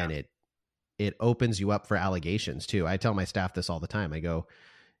 Yeah. And it opens you up for allegations too. I tell my staff this all the time. I go,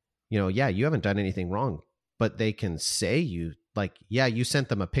 yeah, you haven't done anything wrong, but they can say you sent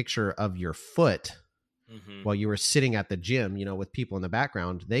them a picture of your foot while you were sitting at the gym, with people in the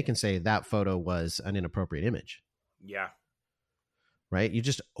background. They can say that photo was an inappropriate image. Yeah. Right. You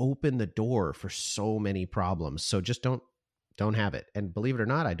just open the door for so many problems. So just don't have it. And believe it or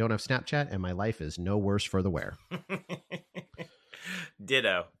not, I don't have Snapchat and my life is no worse for the wear.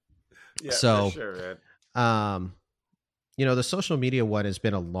 Ditto. Yeah, so, for sure, man. The social media one has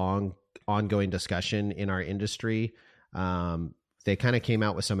been a long ongoing discussion in our industry. They kind of came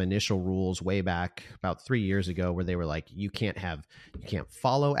out with some initial rules way back about 3 years ago where they were like, you can't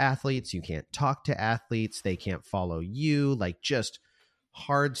follow athletes. You can't talk to athletes. They can't follow you, like just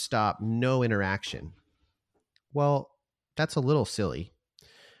hard stop, no interaction. Well, that's a little silly.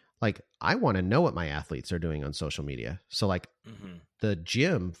 Like I want to know what my athletes are doing on social media. So like the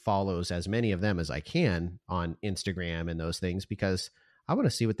gym follows as many of them as I can on Instagram and those things because I want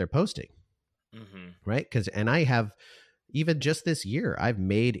to see what they're posting. Right. And I have, even just this year, I've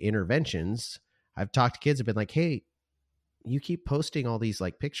made interventions. I've talked to kids, have been like, hey, you keep posting all these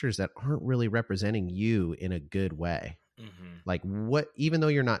like pictures that aren't really representing you in a good way. Like what, even though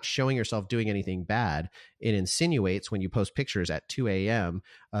you're not showing yourself doing anything bad, it insinuates when you post pictures at 2 a.m.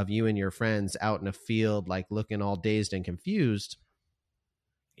 of you and your friends out in a field, like looking all dazed and confused.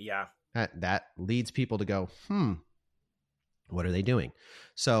 Yeah. That leads people to go, what are they doing?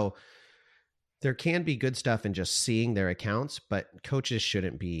 So there can be good stuff in just seeing their accounts, but coaches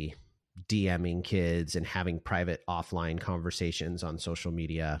shouldn't be DMing kids and having private offline conversations on social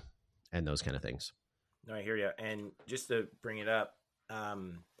media and those kind of things. No, I hear you. And just to bring it up, I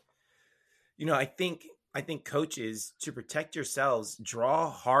think coaches, to protect yourselves, draw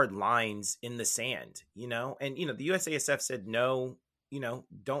hard lines in the sand, and, the USASF said, no,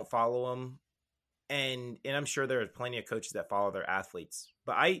 don't follow them. And I'm sure there are plenty of coaches that follow their athletes,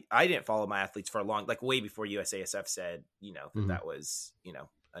 but I didn't follow my athletes for a long, like way before USASF said, that was, a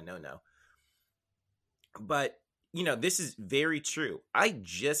no. But, this is very true. I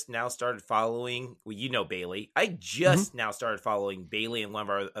just now started following, Bailey. I just now started following Bailey and one of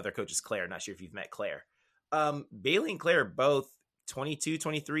our other coaches, Claire. Not sure if you've met Claire. Bailey and Claire are both 22,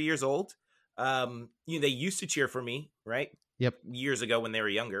 23 years old. They used to cheer for me, right? Yep. Years ago when they were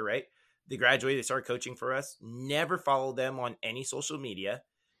younger, right? They graduated, they started coaching for us. Never followed them on any social media.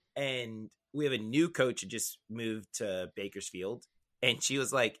 And we have a new coach who just moved to Bakersfield. And she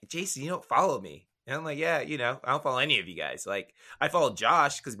was like, Jason, you don't follow me. And I'm like, yeah, I don't follow any of you guys. Like, I followed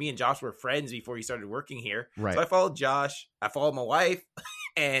Josh because me and Josh were friends before he started working here. Right. So I followed Josh. I followed my wife.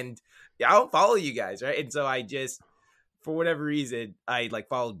 And I don't follow you guys, right? And so I just, for whatever reason, I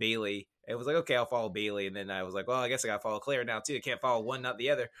followed Bailey. It was like, okay, I'll follow Bailey. And then I was like, well, I guess I got to follow Claire now too. I can't follow one, not the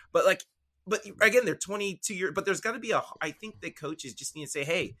other. But again, they're 22 years, but there's got to be I think the coaches just need to say,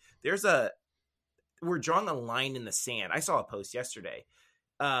 hey, we're drawing a line in the sand. I saw a post yesterday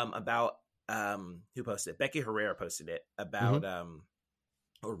about, who posted it? Becky Herrera posted it about,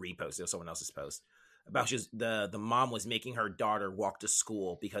 or reposted it, someone else's post about the mom was making her daughter walk to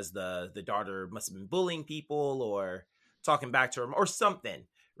school because the daughter must have been bullying people or talking back to her or something.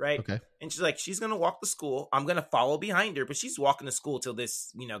 Right. Okay. And she's like, she's going to walk to school. I'm going to follow behind her, but she's walking to school till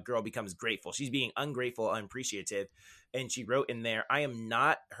this, girl becomes grateful. She's being ungrateful, unappreciative. And she wrote in there, I am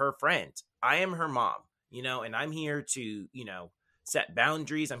not her friend. I am her mom, and I'm here to, set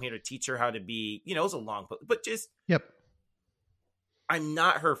boundaries. I'm here to teach her how to be, it was a long post, but just, yep. I'm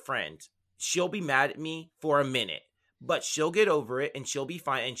not her friend. She'll be mad at me for a minute, but she'll get over it and she'll be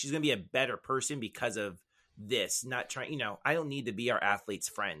fine. And she's going to be a better person because of this, not trying, I don't need to be our athletes'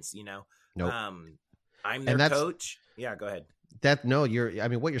 friends, Nope. I'm their coach. Yeah, go ahead.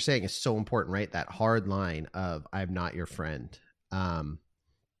 What you're saying is so important, right? That hard line of I'm not your friend.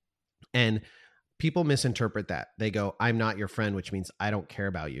 And people misinterpret that. They go, I'm not your friend, which means I don't care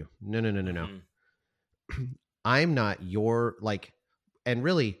about you. No. I'm not your, and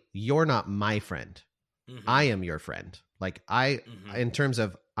really, you're not my friend. I am your friend. In terms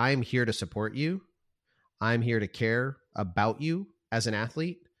of I'm here to support you. I'm here to care about you as an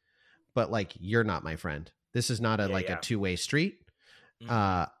athlete, but you're not my friend. This is not a two-way street.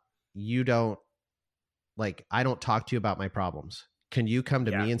 You don't I don't talk to you about my problems. Can you come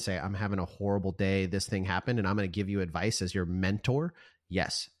to me and say, I'm having a horrible day. This thing happened and I'm going to give you advice as your mentor?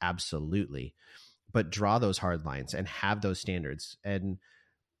 Yes, absolutely. But draw those hard lines and have those standards. And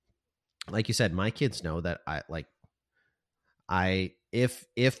like you said, my kids know that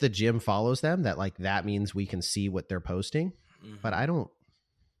if the gym follows them, that means we can see what they're posting, but I don't,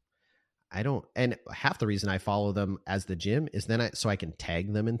 and half the reason I follow them as the gym is so I can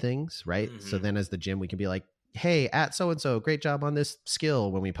tag them in things. Right. So then as the gym, we can be like, hey, at so-and-so, great job on this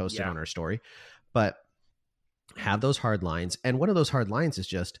skill when we post it on our story, but have those hard lines. And one of those hard lines is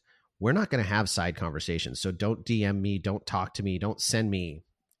just, we're not going to have side conversations. So don't DM me, don't talk to me, don't send me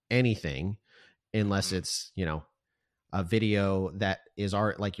anything unless it's, a video that is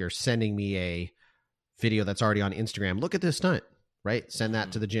you're sending me a video that's already on Instagram. Look at this stunt, right? Send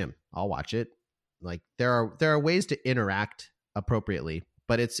that to the gym. I'll watch it. There are ways to interact appropriately,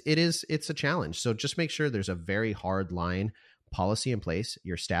 but it's a challenge. So just make sure there's a very hard line policy in place.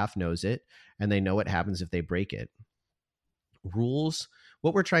 Your staff knows it and they know what happens if they break it. Rules.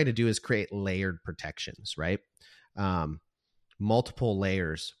 What we're trying to do is create layered protections, right? Multiple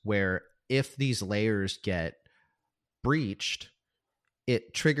layers where if these layers get breached,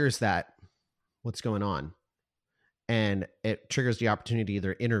 it triggers what's going on, and it triggers the opportunity to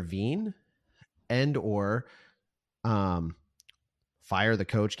either intervene and or fire the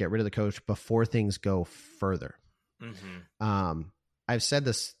coach, get rid of the coach before things go further. I've said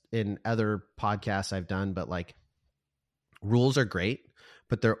this in other podcasts I've done, but rules are great,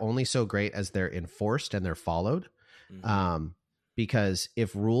 but they're only so great as they're enforced and they're followed. Because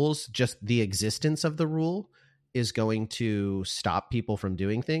if rules, just the existence of the rule is going to stop people from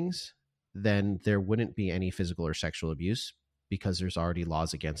doing things, then there wouldn't be any physical or sexual abuse because there's already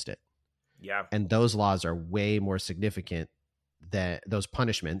laws against it. Yeah. And those laws are way more significant those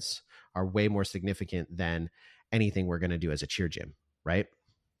punishments are way more significant than anything we're going to do as a cheer gym, right?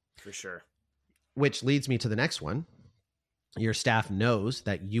 For sure. Which leads me to the next one. Your staff knows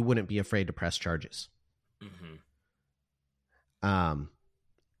that you wouldn't be afraid to press charges.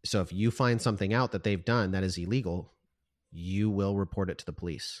 So if you find something out that they've done that is illegal, you will report it to the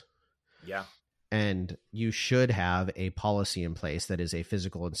police. Yeah. And you should have a policy in place that is a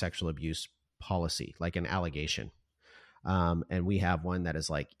physical and sexual abuse policy, like an allegation. And we have one that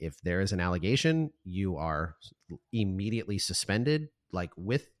is like, if there is an allegation, you are immediately suspended, like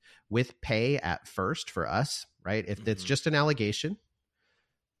with pay at first for us, right? If it's just an allegation,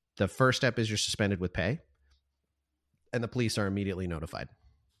 the first step is you're suspended with pay, and the police are immediately notified.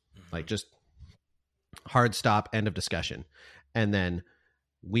 Like, just hard stop, end of discussion. And then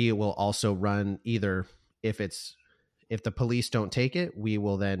we will also run either, if the police don't take it, we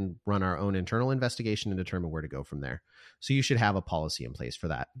will then run our own internal investigation and determine where to go from there. So you should have a policy in place for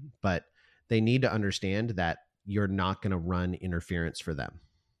that. But they need to understand that you're not going to run interference for them.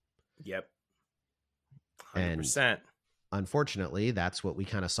 Yep. 100%. And unfortunately, that's what we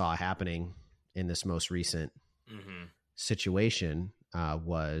kind of saw happening in this most recent situation.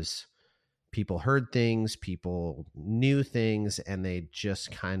 Was people heard things, people knew things, and they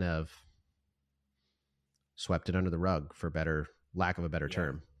just kind of swept it under the rug, for lack of a better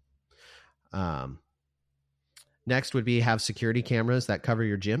term. Next would be have security cameras that cover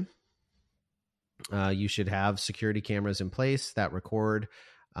your gym. You should have security cameras in place that record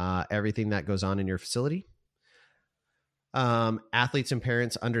everything that goes on in your facility. Athletes and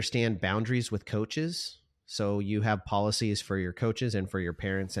parents understand boundaries with coaches. So you have policies for your coaches and for your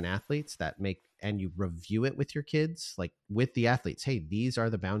parents and athletes and you review it with your kids, like with the athletes. Hey, these are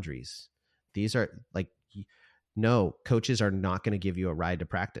the boundaries. These are no, coaches are not going to give you a ride to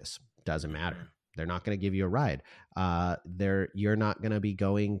practice. Doesn't matter. They're not going to give you a ride. You're not going to be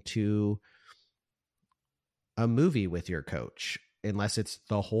going to a movie with your coach unless it's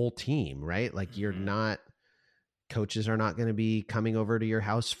the whole team, right? Like coaches are not going to be coming over to your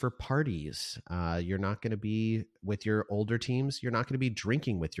house for parties. You're not going to be with your older teams. You're not going to be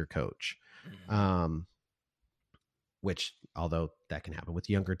drinking with your coach. Which, although that can happen with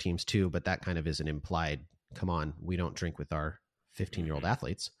younger teams too, but that kind of is an implied, come on, we don't drink with our 15-year-old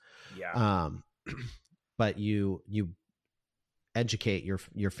athletes. Yeah. But you educate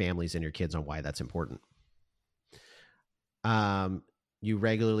your families and your kids on why that's important. You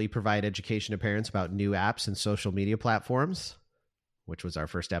regularly provide education to parents about new apps and social media platforms, which was our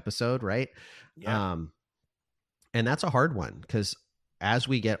first episode, right? Yeah. And that's a hard one because as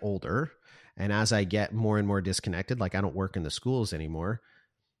we get older and as I get more and more disconnected, like I don't work in the schools anymore,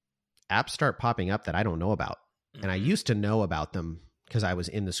 apps start popping up that I don't know about. And I used to know about them because I was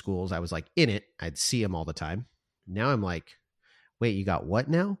in the schools. I was like in it. I'd see them all the time. Now I'm like, wait, you got what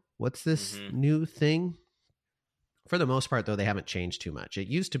now? What's this new thing? For the most part, though, they haven't changed too much. It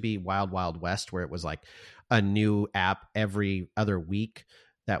used to be Wild Wild West, where it was like a new app every other week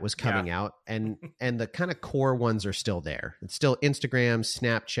that was coming out. And the kind of core ones are still there. It's still Instagram,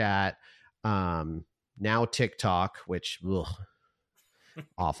 Snapchat, now TikTok, which,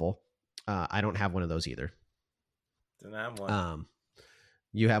 awful. I don't have one of those either. Don't have one.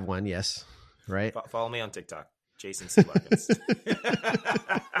 You have one, yes, right? Follow me on TikTok, Jason C. Larkins.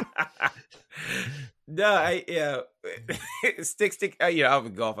 No, stick. I'll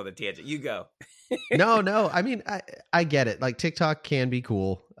go off on the tangent. You go. No. I mean, I get it. Like TikTok can be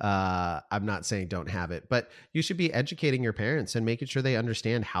cool. I'm not saying don't have it, but you should be educating your parents and making sure they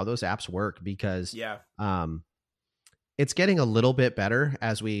understand how those apps work because it's getting a little bit better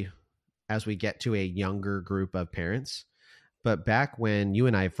as we get to a younger group of parents. But back when you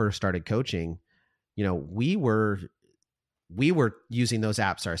and I first started coaching, we were using those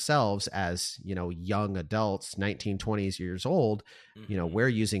apps ourselves as, young adults, 19, 20 years old. We're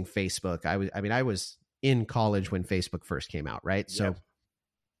using Facebook. I was in college when Facebook first came out, right? Yep. So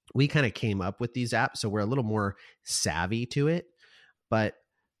we kind of came up with these apps. So we're a little more savvy to it. But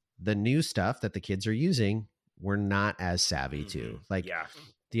the new stuff that the kids are using, we're not as savvy to.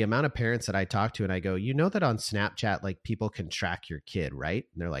 The amount of parents that I talk to and I go, that on Snapchat, like people can track your kid, right?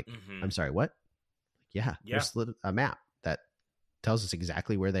 And they're like, I'm sorry, what? Yeah. There's a map that tells us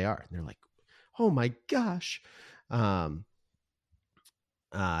exactly where they are. And they're like, oh my gosh. I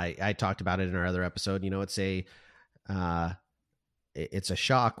talked about it in our other episode. It's a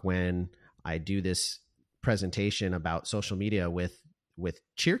shock when I do this presentation about social media with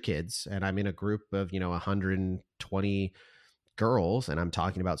cheer kids, and I'm in a group of 120 girls, and I'm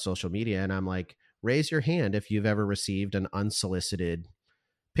talking about social media, and I'm like, raise your hand if you've ever received an unsolicited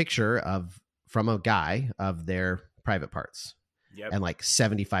picture from a guy of their private parts. Yep. And like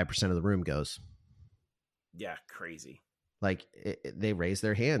 75% of the room goes, yeah, crazy. Like they raise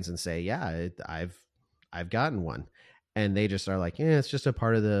their hands and say, yeah, I've gotten one. And they just are like, yeah, it's just a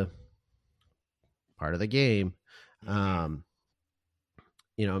part of the game. Mm-hmm.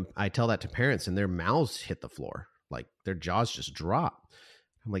 I tell that to parents and their mouths hit the floor. Like their jaws just drop.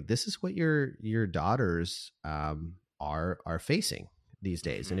 I'm like, this is what your daughters are facing these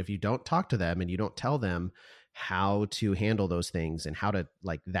days. Mm-hmm. And if you don't talk to them and you don't tell them how to handle those things and how to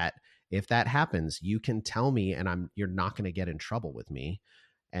like that, if that happens, you can tell me and you're not going to get in trouble with me,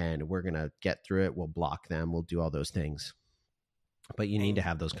 and we're going to get through it. We'll block them. We'll do all those things. But you need to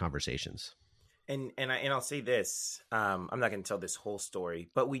have those conversations. And I'll say this, I'm not going to tell this whole story,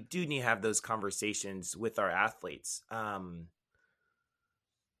 but we do need to have those conversations with our athletes. I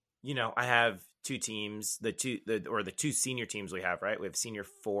have two teams, the two senior teams we have, right? We have senior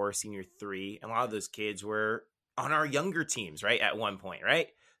 4, senior 3, and a lot of those kids were on our younger teams, right? At one point, right?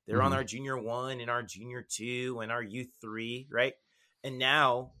 They're on our junior 1 and our junior 2 and our U3, right? And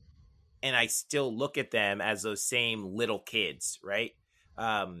now, and I still look at them as those same little kids, right?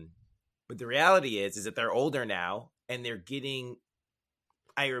 But the reality is that they're older now and they're getting,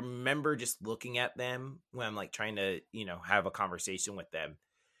 I remember just looking at them when I'm like trying to, have a conversation with them.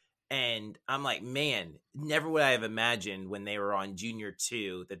 And I'm like, man, never would I have imagined when they were on junior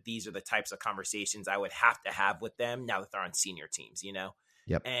 2 that these are the types of conversations I would have to have with them now that they're on senior teams,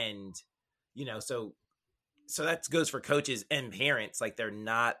 Yep. And, so that goes for coaches and parents. Like they're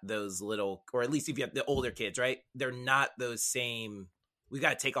not those little, or at least if you have the older kids, right? They're not those same, we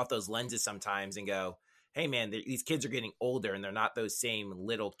got to take off those lenses sometimes and go, hey man, these kids are getting older and they're not those same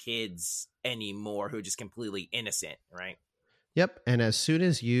little kids anymore who are just completely innocent, right? Yep. And as soon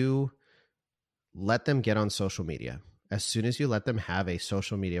as you let them get on social media, as soon as you let them have a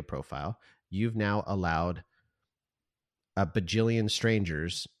social media profile, you've now allowed a bajillion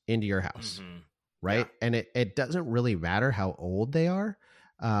strangers into your house, right? Yeah. And it doesn't really matter how old they are.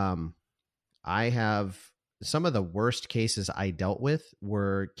 I have some of the worst cases I dealt with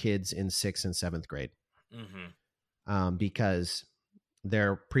were kids in 6th and 7th grade, because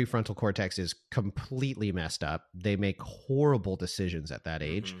their prefrontal cortex is completely messed up. They make horrible decisions at that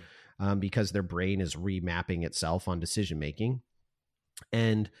age, because their brain is remapping itself on decision making.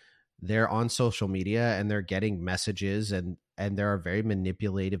 And they're on social media and they're getting messages, and there are very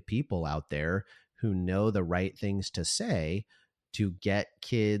manipulative people out there who know the right things to say to get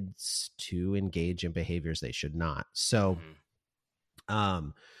kids to engage in behaviors they should not. So,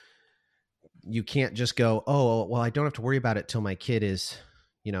 you can't just go, oh, well, I don't have to worry about it till my kid is,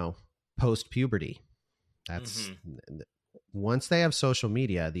 post puberty. That's once they have social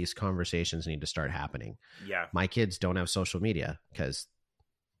media, these conversations need to start happening. Yeah. My kids don't have social media because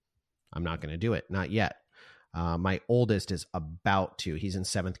I'm not going to do it. Not yet. My oldest is about to. He's in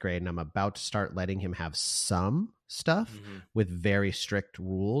 7th grade, and I'm about to start letting him have some stuff with very strict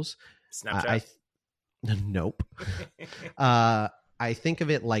rules. Snapchat? Nope. I think of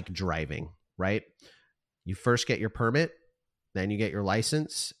it like driving, right? You first get your permit, then you get your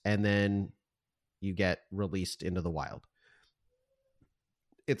license, and then you get released into the wild.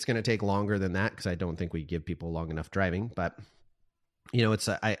 It's going to take longer than that because I don't think we give people long enough driving, but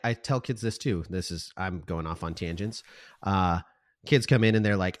I tell kids this too. I'm going off on tangents. Kids come in and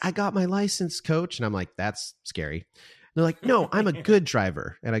they're like, I got my license, coach. And I'm like, that's scary. And they're like, no, I'm a good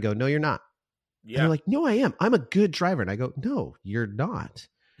driver. And I go, no, you're not. Yeah. And they're like, no, I am. I'm a good driver. And I go, no, you're not.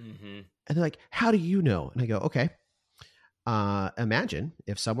 And they're like, how do you know? And I go, okay. Imagine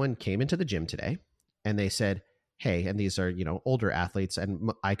if someone came into the gym today and they said, hey, and these are, older athletes,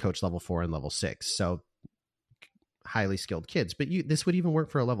 and I coach level 4 and level 6. So highly skilled kids, but this would even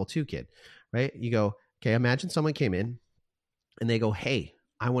work for a level 2 kid, right? You go, okay, imagine someone came in and they go, hey,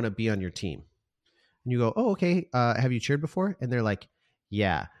 I want to be on your team. And you go, oh, okay. Have you cheered before? And they're like,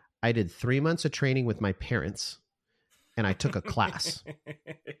 yeah, I did 3 months of training with my parents and I took a class.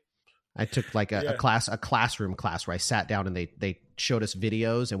 I took like a classroom class where I sat down and they showed us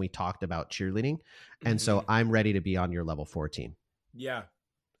videos and we talked about cheerleading. And so I'm ready to be on your level 4 team. Yeah.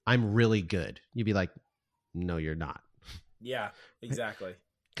 I'm really good. You'd be like, no, you're not. Yeah, exactly.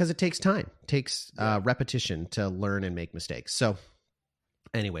 Because it takes time. It takes repetition to learn and make mistakes. So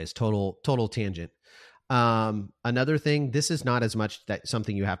anyways, total tangent. Another thing, this is not as much that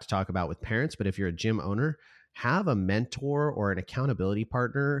something you have to talk about with parents, but if you're a gym owner, have a mentor or an accountability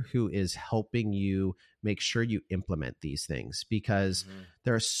partner who is helping you make sure you implement these things, because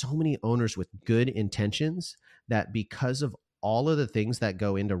there are so many owners with good intentions that because of all of the things that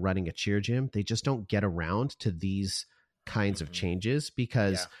go into running a cheer gym, they just don't get around to these kinds of changes,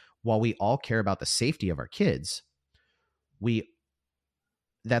 because while we all care about the safety of our kids,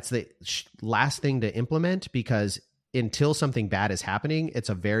 that's the last thing to implement, because until something bad is happening, it's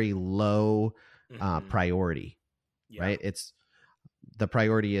a very low priority, right? It's the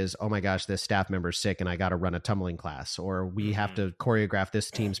priority is, oh my gosh, this staff member's sick and I got to run a tumbling class, or we have to choreograph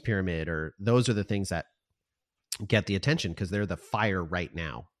this team's pyramid, or those are the things that get the attention because they're the fire right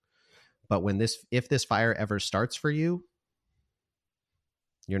now. But if this fire ever starts for you,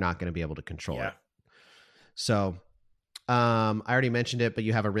 you're not going to be able to control it. So I already mentioned it, but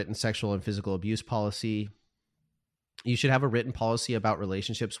you have a written sexual and physical abuse policy. You should have a written policy about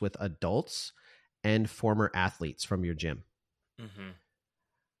relationships with adults and former athletes from your gym.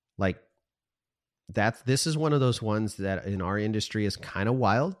 Like this is one of those ones that in our industry is kind of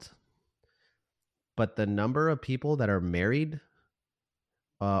wild, but the number of people that are married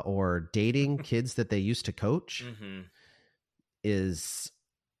or dating kids that they used to coach is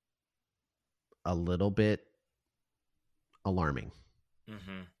a little bit alarming.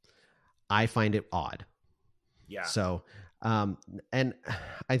 I find it odd. Yeah. So, and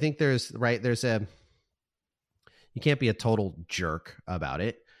I think you can't be a total jerk about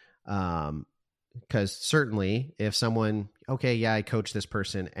it. Because certainly if someone, okay, yeah, I coached this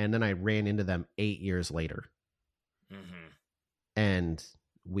person and then I ran into them 8 years later and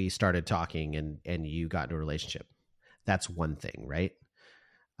we started talking and you got into a relationship, that's one thing, right?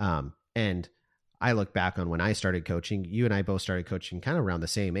 And I look back on when I started coaching, you and I both started coaching kind of around the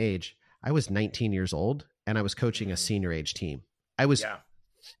same age. I was 19 years old and I was coaching a senior age team. I was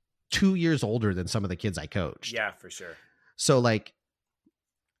 2 years older than some of the kids I coached. Yeah, for sure. So like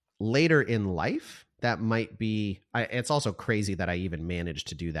later in life, that might be, it's also crazy that I even managed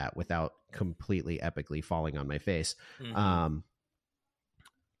to do that without completely epically falling on my face.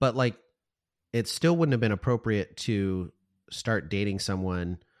 But like, it still wouldn't have been appropriate to start dating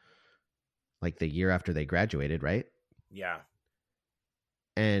someone like the year after they graduated, right? Yeah.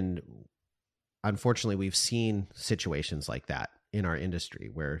 And unfortunately, we've seen situations like that in our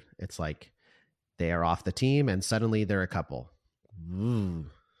industry where it's like they are off the team and suddenly they're a couple.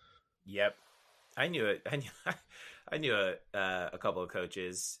 Yep. I knew it. I knew a couple of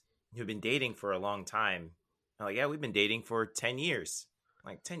coaches who've been dating for a long time. I'm like, yeah, we've been dating for 10 years.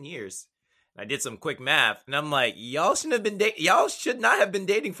 I'm like, 10 years. And I did some quick math and I'm like, y'all should not have been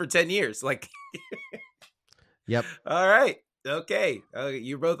dating for 10 years. Like, yep. All right. Okay.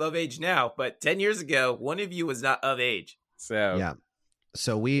 You're both of age now, but 10 years ago, one of you was not of age. So yeah.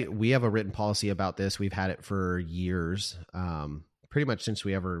 So we have a written policy about this. We've had it for years, pretty much since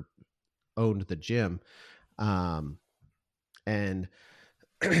we ever owned the gym. And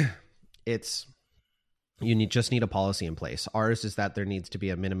just need a policy in place. Ours is that there needs to be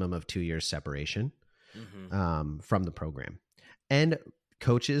a minimum of 2 years separation from the program. And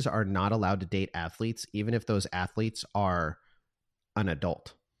coaches are not allowed to date athletes, even if those athletes are an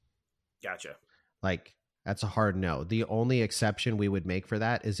adult. Gotcha. Like, that's a hard no. The only exception we would make for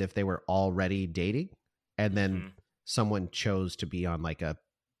that is if they were already dating and then someone chose to be on like a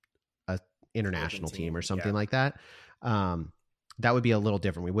international team or something like that. That would be a little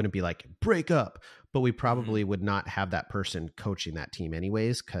different. We wouldn't be like break up, but we probably would not have that person coaching that team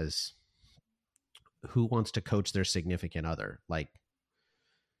anyways, because who wants to coach their significant other? Like,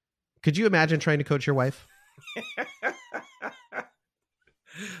 could you imagine trying to coach your wife?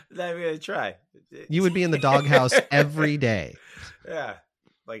 I'm gonna try. You would be in the doghouse every day. Yeah,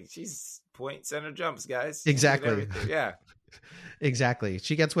 like she's point center jumps, guys. Exactly. Yeah, exactly.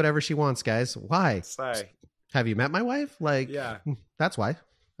 She gets whatever she wants, guys. Why? Sorry. Have you met my wife? Like, yeah, that's why.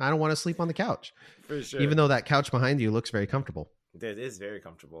 I don't want to sleep on the couch. For sure. Even though that couch behind you looks very comfortable. It is very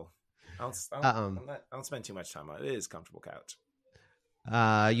comfortable. I don't spend too much time on it. It is a comfortable couch.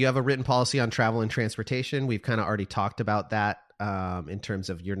 You have a written policy on travel and transportation. We've kind of already talked about that in terms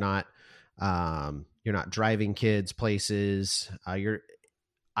of you're not driving kids places.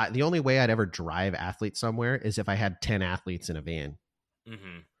 The only way I'd ever drive athletes somewhere is if I had 10 athletes in a van.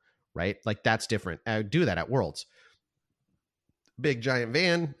 Right? Like, that's different. I would do that at Worlds. Big giant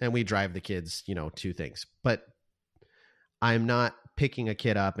van, and we drive the kids, to things. But I'm not picking a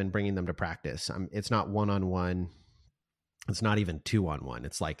kid up and bringing them to practice. It's not one-on-one. It's not even 2-on-1.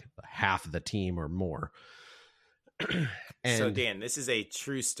 It's like half the team or more. So Dan, this is a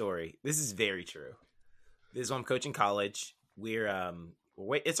true story. This is very true. This is when I'm coaching college.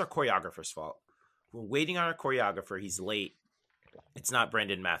 It's our choreographer's fault. we're waiting on our choreographer. He's late. It's not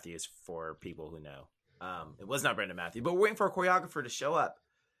Brendan Matthews for people who know. It was not Brendan Matthews, but we're waiting for a choreographer to show up.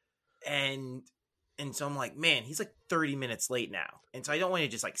 And so I'm like, man, he's like 30 minutes late now. And so I don't want to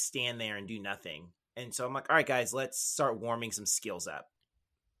just like stand there and do nothing. And so I'm like, all right, guys, let's start warming some skills up.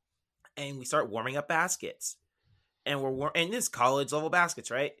 And we start warming up baskets. And and this college level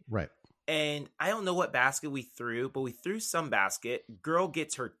baskets, right? Right. And I don't know what basket we threw, but we threw some basket. Girl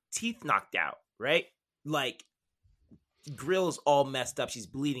gets her teeth knocked out, right? Like, grill's all messed up. She's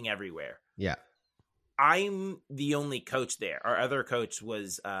bleeding everywhere. Yeah. I'm the only coach there. Our other coach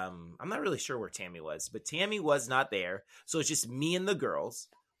was, I'm not really sure where Tammy was, but Tammy was not there. So it's just me and the girls.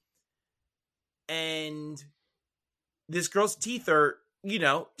 And this girl's teeth are,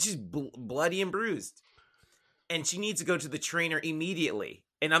 she's bloody and bruised. And she needs to go to the trainer immediately.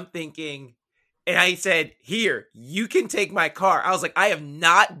 And I'm thinking, and I said, here, you can take my car. I was like, I am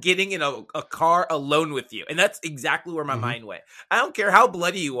not getting in a car alone with you. And that's exactly where my mind went. I don't care how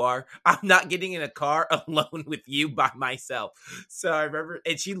bloody you are. I'm not getting in a car alone with you by myself. So I remember,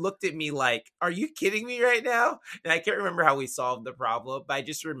 and she looked at me like, are you kidding me right now? And I can't remember how we solved the problem, but I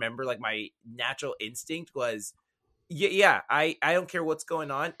just remember like my natural instinct was, yeah, I don't care what's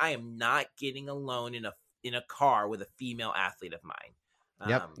going on. I am not getting alone in a car with a female athlete of mine.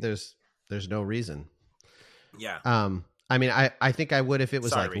 Yep. There's no reason. Yeah. I mean, I think I would if it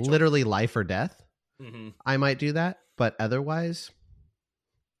was Rachel. Literally life or death. Mm-hmm. I might do that, but otherwise,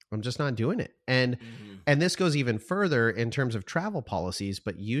 I'm just not doing it. And this goes even further in terms of travel policies.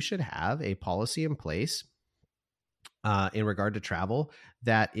 But you should have a policy in place in regard to travel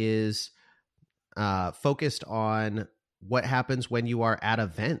that is focused on what happens when you are at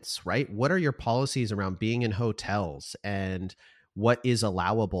events. Right? What are your policies around being in hotels and what is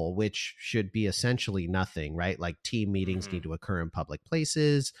allowable, which should be essentially nothing, right? Like team meetings need to occur in public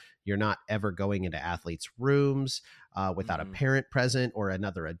places. You're not ever going into athletes' rooms without a parent present or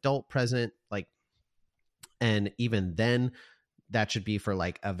another adult present. And even then, that should be for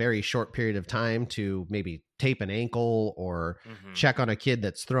like a very short period of time to maybe tape an ankle or check on a kid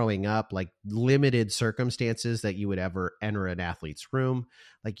that's throwing up, like limited circumstances that you would ever enter an athlete's room.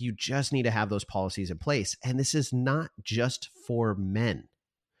 Like you just need to have those policies in place. And this is not just for men.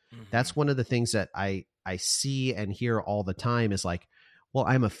 That's one of the things that I see and hear all the time is like, well,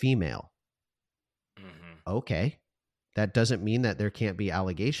 I'm a female. Okay. That doesn't mean that there can't be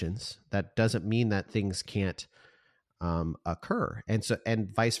allegations. That doesn't mean that things can't occur.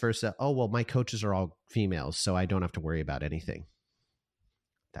 And vice versa. Oh, well, my coaches are all females, so I don't have to worry about anything.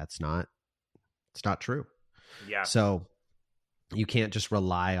 It's not true. Yeah. So you can't just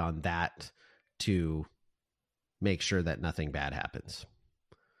rely on that to make sure that nothing bad happens.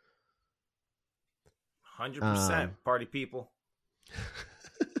 100% party people.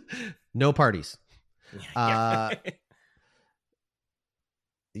 No parties. Yeah.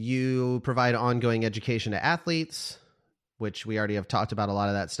 You provide ongoing education to athletes, which we already have talked about a lot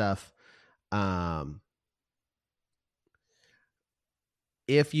of that stuff.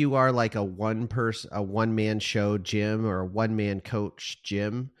 If you are like a one-man show gym or a one-man coach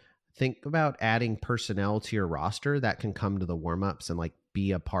gym, think about adding personnel to your roster that can come to the warm-ups and like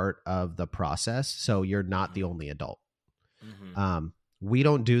be a part of the process. So you're not the only adult. We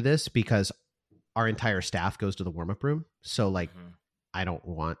don't do this because our entire staff goes to the warm-up room. So like, I don't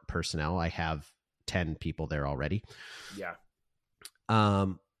want personnel. I have 10 people there already. Yeah.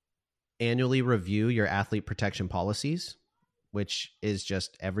 Annually review your athlete protection policies, which is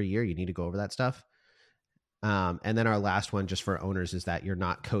just every year you need to go over that stuff. And then our last one just for owners is that you're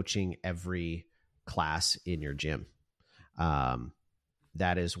not coaching every class in your gym.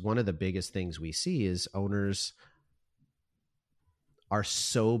 That is one of the biggest things we see is owners are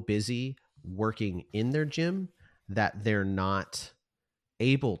so busy working in their gym that they're not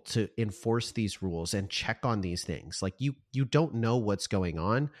able to enforce these rules and check on these things. Like you don't know what's going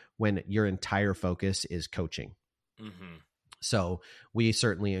on when your entire focus is coaching. So we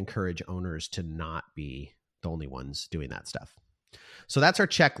certainly encourage owners to not be the only ones doing that stuff. So that's our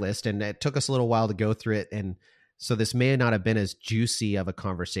checklist. And it took us a little while to go through it. And so this may not have been as juicy of a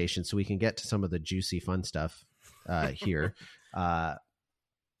conversation. So we can get to some of the juicy, fun stuff here.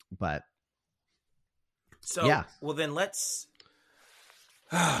 But so, yeah. Well, then let's,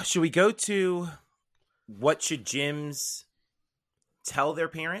 should we go to what should gyms tell their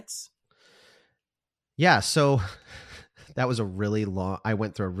parents? Yeah. So that was I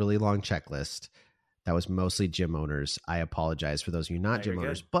went through a really long checklist. That was mostly gym owners. I apologize for those of you not gym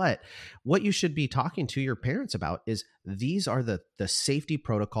owners, but what you should be talking to your parents about is these are the safety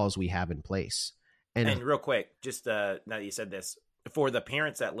protocols we have in place. And real quick, just now that you said this, for the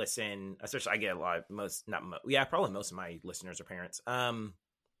parents that listen, especially I get a lot of probably most of my listeners are parents.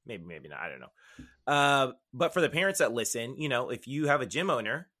 Maybe not, I don't know. But for the parents that listen, if you have a gym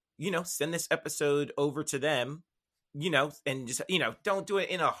owner, send this episode over to them, and just, don't do it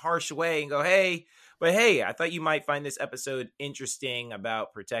in a harsh way and go, hey, I thought you might find this episode interesting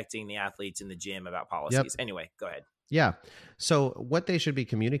about protecting the athletes in the gym, about policies. Yep. Anyway, go ahead. Yeah. So what they should be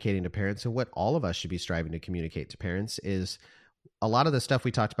communicating to parents, and what all of us should be striving to communicate to parents, is a lot of the stuff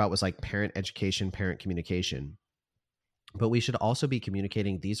we talked about was like parent education, parent communication. But we should also be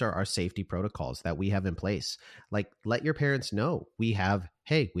communicating, these are our safety protocols that we have in place. Like, let your parents know we have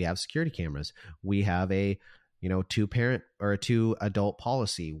security cameras. We have a, 2-parent or a 2-adult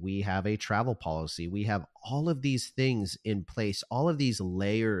policy. We have a travel policy. We have all of these things in place, all of these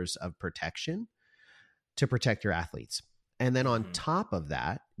layers of protection to protect your athletes. And then on top of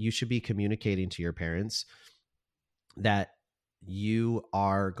that, you should be communicating to your parents that you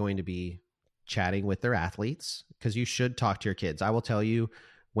are going to be chatting with their athletes, because you should talk to your kids. I will tell you,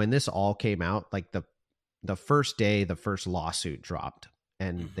 when this all came out, like the first day, the first lawsuit dropped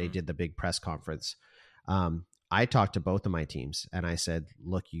and they did the big press conference. I talked to both of my teams and I said,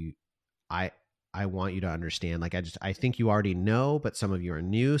 look, I want you to understand, like, I think you already know, but some of you are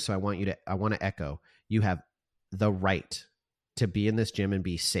new. So I want to echo, you have the right to be in this gym and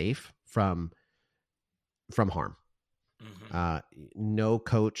be safe from harm. No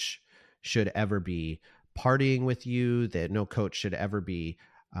coach should ever be partying with you, that no coach should ever be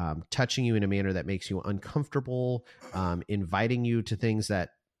touching you in a manner that makes you uncomfortable, inviting you to things that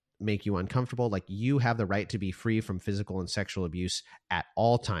make you uncomfortable. Like, you have the right to be free from physical and sexual abuse at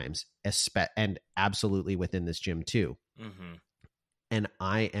all times, and absolutely within this gym too. And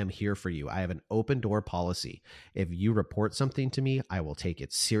I am here for you. I have an open door policy. If you report something to me, I will take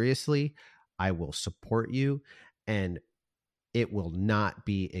it seriously. I will support you, and it will not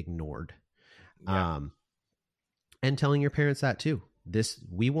be ignored. Yeah. And telling your parents that too.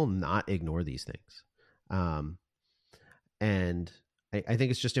 We will not ignore these things. And I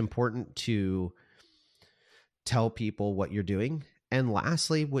think it's just important to tell people what you're doing. And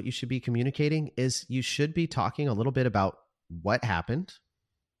lastly, what you should be communicating is you should be talking a little bit about what happened,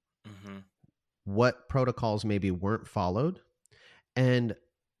 what protocols maybe weren't followed, and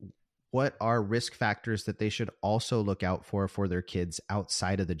what are risk factors that they should also look out for their kids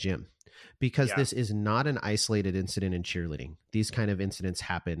outside of the gym. Because this is not an isolated incident in cheerleading. These kind of incidents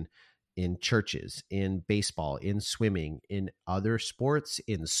happen in churches, in baseball, in swimming, in other sports,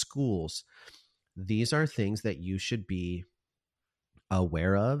 in schools. These are things that you should be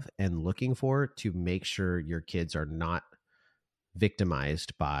aware of and looking for to make sure your kids are not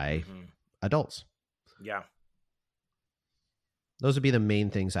victimized by adults. Yeah. Those would be the main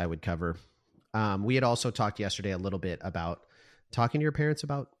things I would cover. We had also talked yesterday a little bit about talking to your parents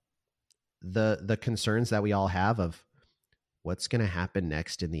about the concerns that we all have of what's going to happen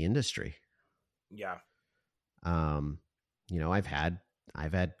next in the industry. Yeah. I've had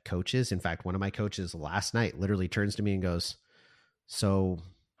coaches. In fact, one of my coaches last night literally turns to me and goes, so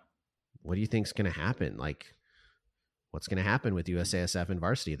what do you think's going to happen? Like, what's going to happen with USASF and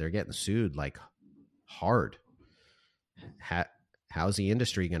varsity? They're getting sued like hard. How's the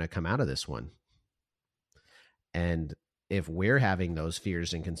industry going to come out of this one? And if we're having those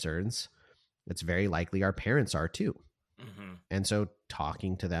fears and concerns, it's very likely our parents are too. And so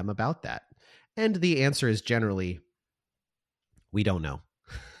talking to them about that. And the answer is generally, we don't know.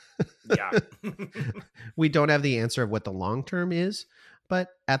 Yeah. We don't have the answer of what the long term is, but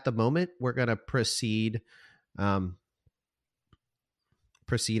at the moment we're going to proceed as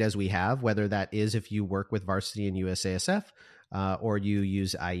we have, whether that is if you work with varsity and USASF, or you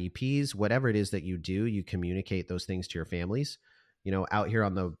use IEPs, whatever it is that you do, you communicate those things to your families. Out here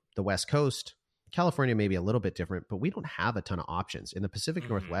on the West Coast, California may be a little bit different, but we don't have a ton of options. In the Pacific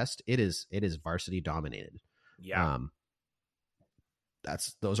Northwest, it is varsity dominated. Yeah.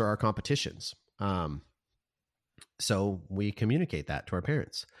 Those are our competitions. So we communicate that to our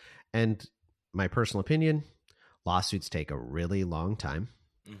parents. And my personal opinion, lawsuits take a really long time.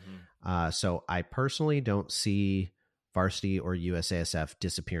 So I personally don't see varsity or USASF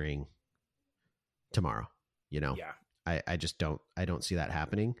disappearing tomorrow. Yeah. I just don't see that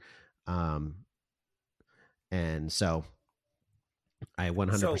happening. And so I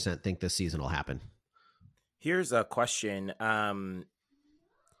 100% think this season will happen. Here's a question.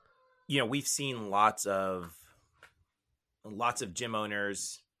 We've seen lots of gym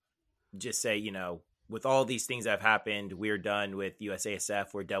owners just say, with all these things that have happened, we're done with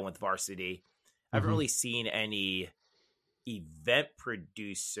USASF, we're done with varsity. I haven't really seen any event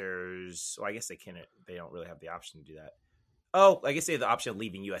producers. Well, I guess they don't really have the option to do that. Oh, I guess they have the option of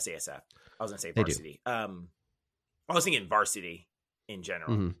leaving USASF. I was going to say They do. varsity. I was thinking varsity in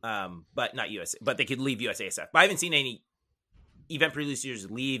general, but not US. But they could leave USASF. But I haven't seen any event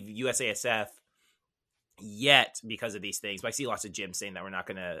producers leave USASF yet because of these things. But I see lots of gyms saying that we're not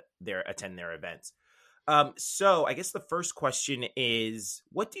going to attend their events. So I guess the first question is,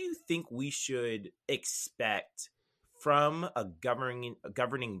 what do you think we should expect from a governing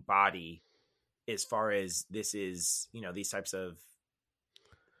body as far as this is, these types of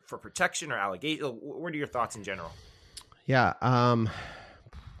for protection or allegation? What are your thoughts in general? Yeah.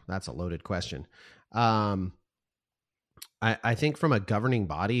 That's a loaded question. I think from a governing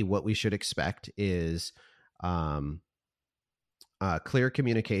body, what we should expect is clear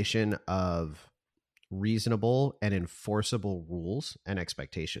communication of reasonable and enforceable rules and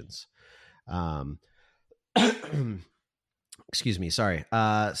expectations. Excuse me. Sorry.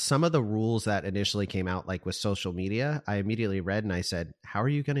 Some of the rules that initially came out, like with social media, I immediately read and I said, how are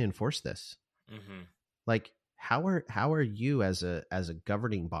you going to enforce this? Mm-hmm. Like, how are you as a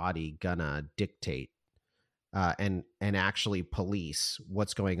governing body gonna dictate and actually police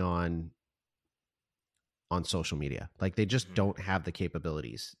what's going on social media? Like, they just don't have the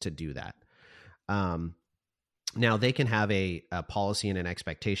capabilities to do that. Now they can have a policy and an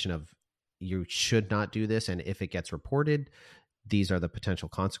expectation of, you should not do this, and if it gets reported, these are the potential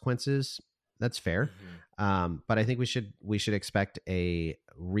consequences. That's fair. But I think we should expect a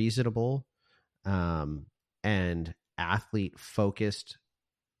reasonable and athlete focused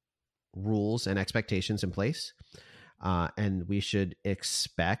rules and expectations in place. And we should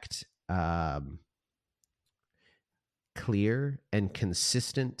expect clear and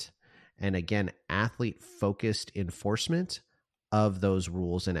consistent, and again, athlete focused enforcement of those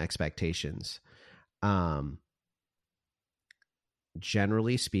rules and expectations.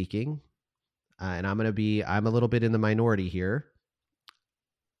 Generally speaking, and I'm a little bit in the minority here,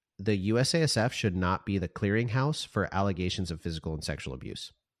 the USASF should not be the clearinghouse for allegations of physical and sexual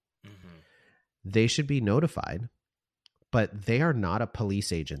abuse. Mm-hmm. They should be notified, but they are not a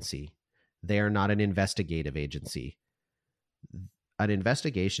police agency. They are not an investigative agency. An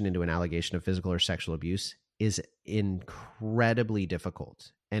investigation into an allegation of physical or sexual abuse is incredibly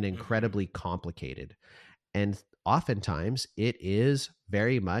difficult and incredibly complicated. And oftentimes it is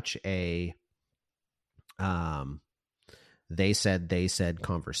very much a they said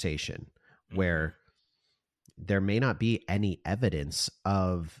conversation where there may not be any evidence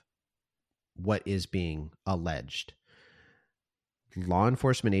of what is being alleged. Law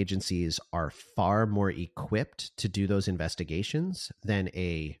enforcement agencies are far more equipped to do those investigations than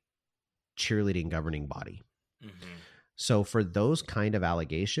a cheerleading governing body. Mm-hmm. So for those kind of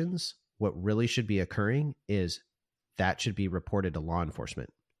allegations, what really should be occurring is that should be reported to law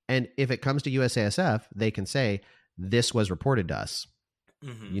enforcement. And if it comes to USASF, they can say, this was reported to us.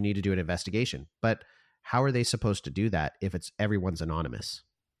 Mm-hmm. You need to do an investigation. But how are they supposed to do that if everyone's anonymous?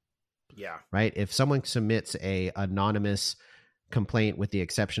 Yeah. Right? If someone submits a anonymous complaint with the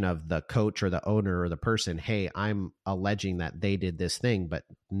exception of the coach or the owner or the person, hey, I'm alleging that they did this thing, but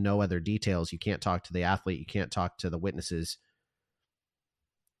no other details. You can't talk to the athlete. You can't talk to the witnesses.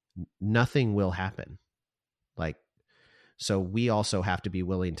 Nothing will happen. So we also have to be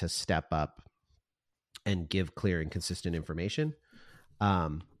willing to step up and give clear and consistent information.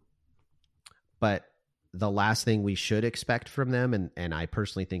 But the last thing we should expect from them, and I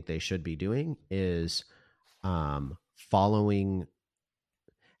personally think they should be doing, is having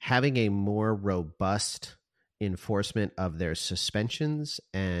a more robust enforcement of their suspensions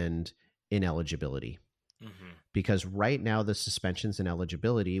and ineligibility. Mm-hmm. Because right now the suspensions and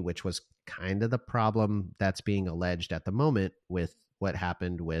eligibility, which was kind of the problem that's being alleged at the moment with what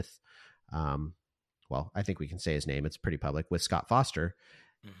happened with, I think we can say his name, it's pretty public, with Scott Foster,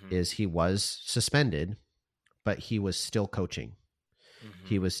 is he was suspended, but he was still coaching. Mm-hmm.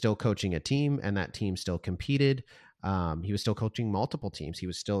 He was still coaching a team, and that team still competed. He was still coaching multiple teams. He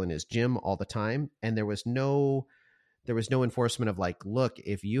was still in his gym all the time. And there was no enforcement of like, look,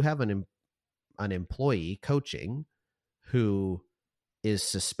 if you have an employee coaching who is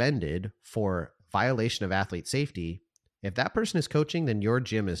suspended for violation of athlete safety, if that person is coaching, then your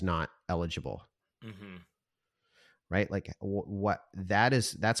gym is not eligible. Mm-hmm. Right? Like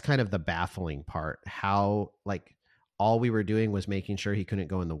that's kind of the baffling part. How all we were doing was making sure he couldn't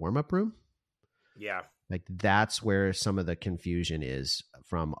go in the warm-up room. Yeah. That's where some of the confusion is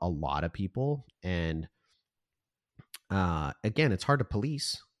from a lot of people. And again, it's hard to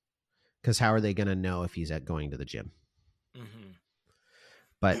police because how are they going to know if he's going to the gym? Mm-hmm.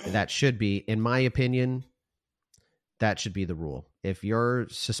 But that should be, in my opinion, that should be the rule. If you're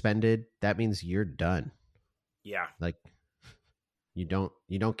suspended, that means you're done. Yeah. You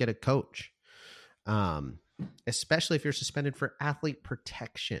don't get a coach. Especially if you're suspended for athlete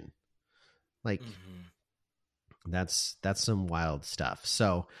protection. Like that's some wild stuff.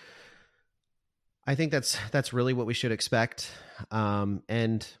 So I think that's really what we should expect.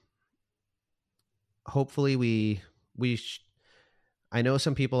 And hopefully I know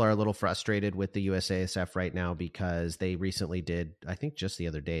some people are a little frustrated with the USASF right now because they recently did, I think just the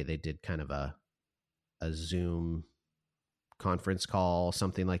other day, they did kind of a Zoom conference call,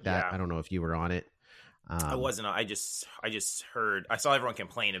 something like that. Yeah. I don't know if you were on it. I wasn't. I just heard. I saw everyone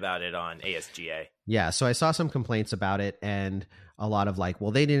complain about it on ASGA. Yeah, so I saw some complaints about it, and a lot of like,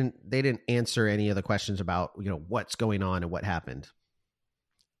 well, they didn't answer any of the questions about what's going on and what happened.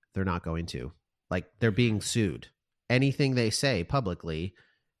 They're not going to. Like, they're being sued. Anything they say publicly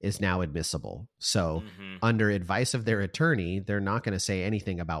is now admissible. So under advice of their attorney, they're not going to say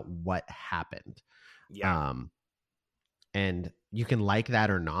anything about what happened. Yeah. And you can like that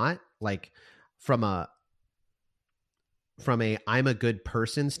or not. Like from a I'm a good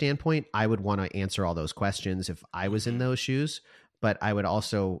person standpoint, I would want to answer all those questions if I was in those shoes, but I would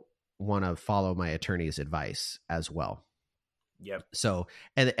also want to follow my attorney's advice as well. Yep. So,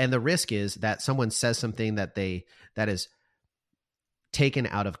 and the risk is that someone says something that is taken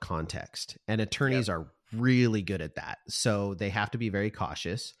out of context, and attorneys are really good at that. So they have to be very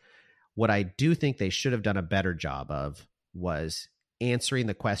cautious. What I do think they should have done a better job of was answering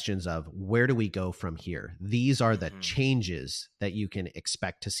the questions of where do we go from here? These are the changes that you can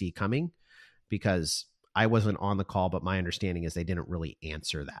expect to see coming, because I wasn't on the call, but my understanding is they didn't really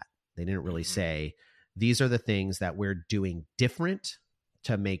answer that. They didn't really say, these are the things that we're doing different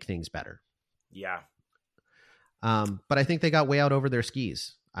to make things better. Yeah. But I think they got way out over their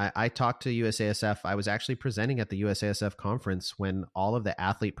skis. I talked to USASF. I was actually presenting at the USASF conference when all of the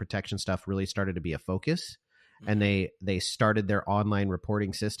athlete protection stuff really started to be a focus. And they started their online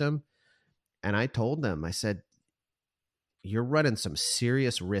reporting system. And I told them, I said, you're running some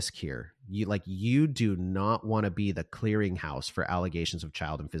serious risk here. You do not want to be the clearinghouse for allegations of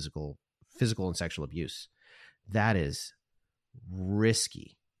child and physical and sexual abuse. That is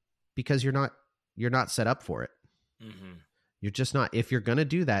risky because you're not set up for it. You're just not. If you're going to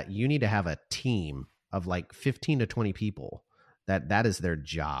do that, you need to have a team of like 15 to 20 people that is their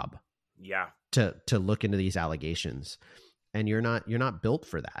job. Yeah. To look into these allegations, and you're not built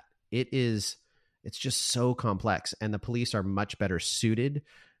for that. It's just so complex, and the police are much better suited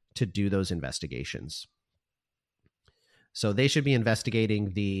to do those investigations. So they should be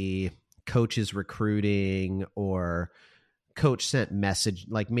investigating the coaches recruiting or coach sent message,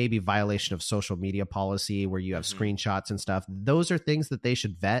 like maybe violation of social media policy where you have screenshots and stuff. Those are things that they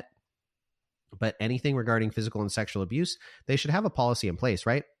should vet. But anything regarding physical and sexual abuse, they should have a policy in place,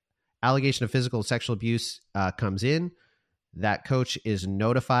 right? Allegation of physical and sexual abuse comes in. That coach is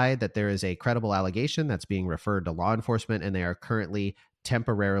notified that there is a credible allegation that's being referred to law enforcement, and they are currently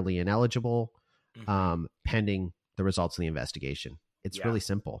temporarily ineligible pending the results of the investigation. It's really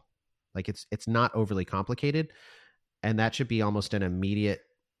simple. Like it's not overly complicated, and that should be almost an immediate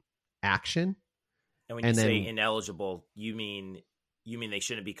action. And when you say ineligible, you mean they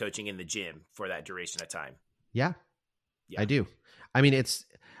shouldn't be coaching in the gym for that duration of time? Yeah. I do. I mean,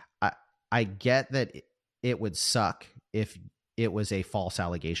 I get that it would suck if it was a false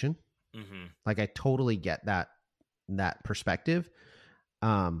allegation. Like I totally get that perspective.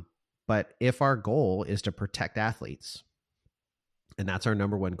 But if our goal is to protect athletes, and that's our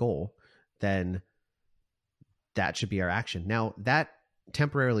number one goal, then that should be our action. Now, that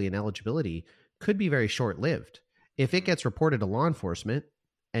temporarily ineligibility could be very short-lived. If it gets reported to law enforcement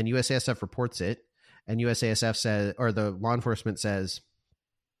and USASF reports it, and USASF says, or the law enforcement says,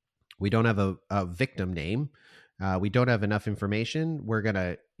 we don't have a victim name, we don't have enough information, we're going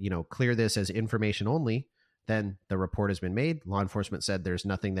to, clear this as information only, then the report has been made. Law enforcement said there's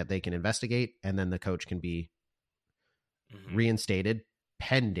nothing that they can investigate, and then the coach can be reinstated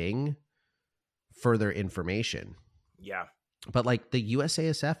pending further information. Yeah. But like the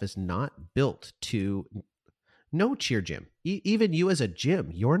USASF is not built to, no cheer gym, even you as a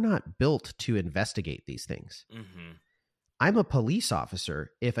gym, you're not built to investigate these things. I'm a police officer.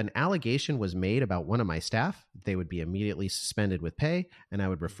 If an allegation was made about one of my staff, they would be immediately suspended with pay, and I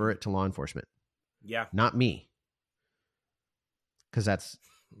would refer it to law enforcement. Yeah. Not me. Because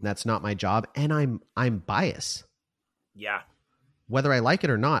that's not my job, and I'm biased. Yeah. Whether I like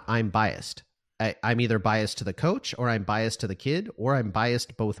it or not, I'm biased. I'm either biased to the coach, or I'm biased to the kid, or I'm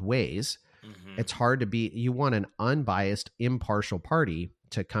biased both ways. It's hard to be. You want an unbiased, impartial party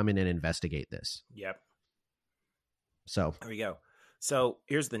to come in and investigate this. Yep. So there we go. So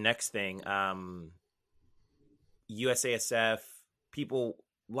here's the next thing. USASF people,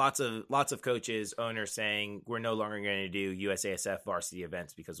 lots of coaches, owners saying we're no longer going to do USASF varsity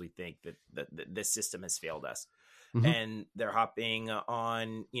events because we think that this system has failed us. Mhm. And they're hopping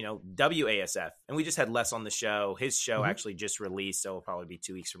on, WASF. And we just had Les on the show. His show actually just released, so it'll probably be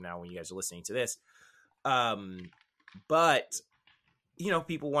 2 weeks from now when you guys are listening to this. But,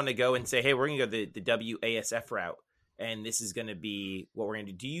 people want to go and say, hey, we're going to go the WASF route, and this is going to be what we're going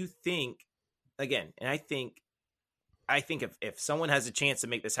to do. Do you think, again, and I think if someone has a chance to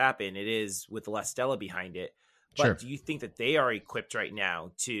make this happen, it is with Les Stella behind it. But Sure. do you think that they are equipped right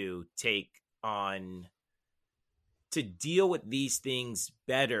now to deal with these things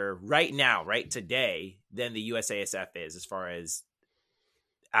better right now, right today, than the USASF is as far as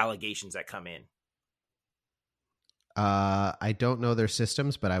allegations that come in? I don't know their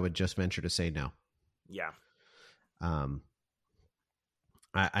systems, but I would just venture to say no. Yeah.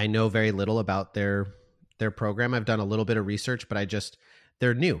 I know very little about their program. I've done a little bit of research, but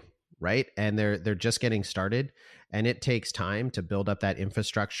they're new, right? And they're just getting started, and it takes time to build up that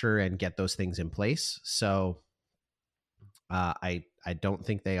infrastructure and get those things in place. So I don't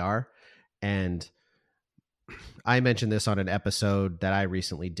think they are. And I mentioned this on an episode that I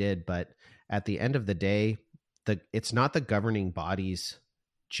recently did, but at the end of the day, it's not the governing body's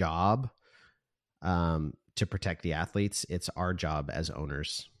job to protect the athletes. It's our job as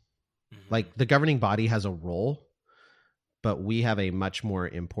owners. Like, the governing body has a role, but we have a much more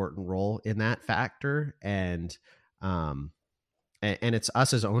important role in that factor. And it's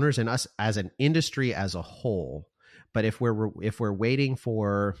us as owners and us as an industry as a whole. But if we're waiting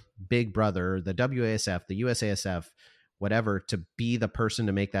for Big Brother, the WASF, the USASF, whatever, to be the person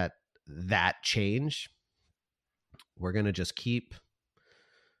to make that change, we're going to just keep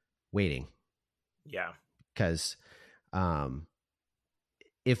waiting. Yeah. Because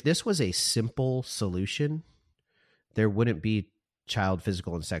if this was a simple solution, there wouldn't be child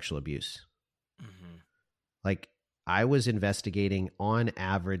physical and sexual abuse. Like, I was investigating on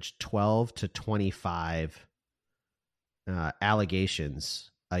average 12 to 25 allegations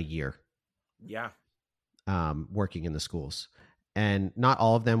a year. Yeah. Working in the schools, and not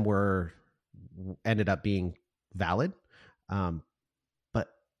all of them ended up being valid, but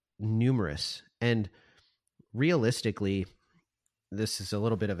numerous. And realistically, this is a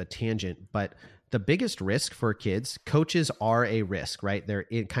little bit of a tangent, but the biggest risk for kids, coaches are a risk, right? They're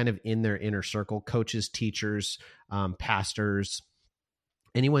kind of in their inner circle, coaches, teachers, pastors,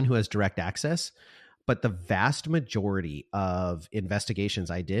 anyone who has direct access. But the vast majority of investigations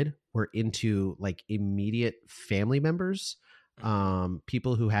I did were into like immediate family members,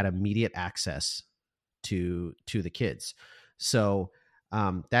 people who had immediate access to the kids. So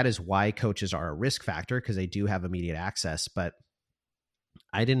that is why coaches are a risk factor, because they do have immediate access. But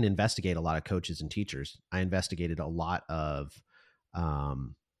I didn't investigate a lot of coaches and teachers. I investigated a lot of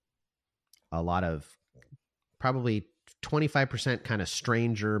probably 25% kind of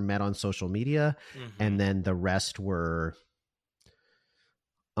stranger met on social media. And then the rest were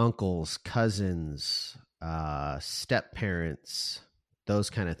uncles, cousins, step parents, those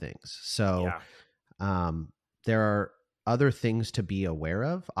kind of things. So there are other things to be aware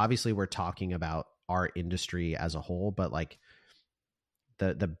of. Obviously, we're talking about our industry as a whole, but like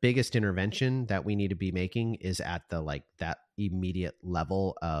the biggest intervention that we need to be making is at the like that immediate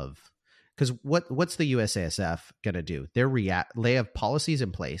level of, because what's the USASF going to do? They have policies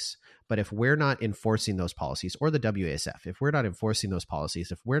in place, but if we're not enforcing those policies, or the WASF, if we're not enforcing those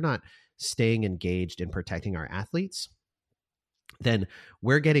policies, if we're not staying engaged in protecting our athletes, then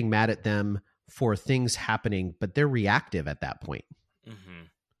we're getting mad at them for things happening, but they're reactive at that point.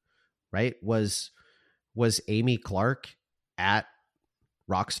 Right? Was Amy Clark at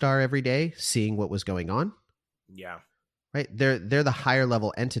Rockstar every day seeing what was going on? Yeah. Right. They're the higher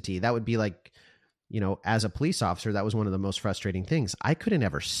level entity. That would be like, as a police officer, that was one of the most frustrating things. I couldn't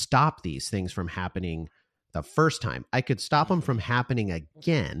ever stop these things from happening the first time. I could stop them from happening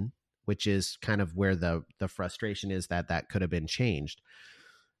again, which is kind of where the frustration is, that could have been changed.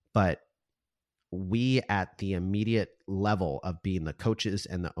 But we at the immediate level of being the coaches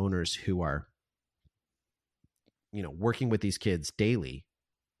and the owners who are, working with these kids daily,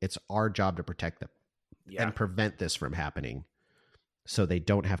 it's our job to protect them and prevent this from happening so they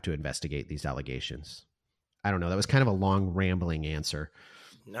don't have to investigate these allegations. I don't know. That was kind of a long, rambling answer.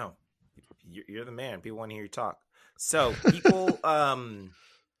 No, you're the man. People want to hear you talk. So people, I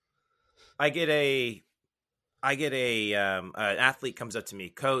get an athlete comes up to me,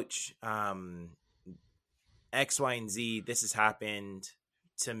 coach, X, Y, and Z, this has happened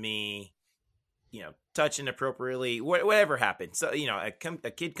to me, touch inappropriately, whatever happened. So,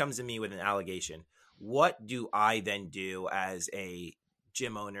 a kid comes to me with an allegation. what do I then do as a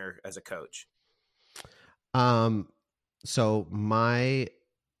gym owner, as a coach? So my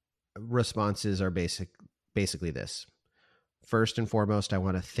responses are basically this. First and foremost, I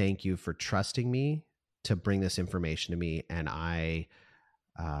want to thank you for trusting me to bring this information to me, and I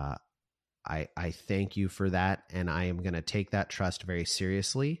thank you for that, and I am going to take that trust very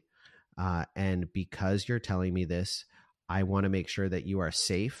seriously. And because you're telling me this, I want to make sure that you are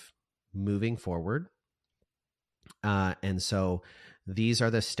safe moving forward. And so these are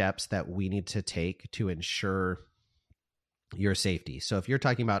the steps that we need to take to ensure your safety. So if you're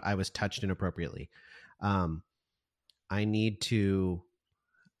talking about I was touched inappropriately, I'm going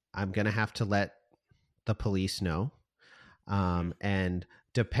to have to let the police know. And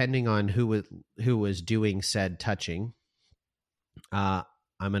depending on who was doing said touching, I'm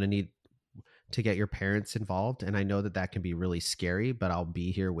going to need to get your parents involved. And I know that can be really scary, but I'll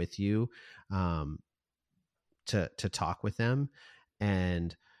be here with you to talk with them.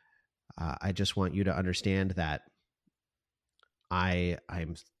 And I just want you to understand that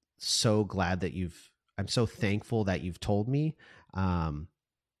I'm so glad that I'm so thankful that you've told me. And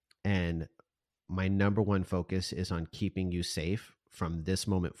my number one focus is on keeping you safe from this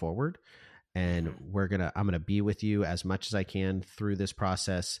moment forward. And I'm going to be with you as much as I can through this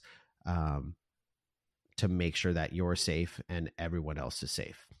process, to make sure that you're safe and everyone else is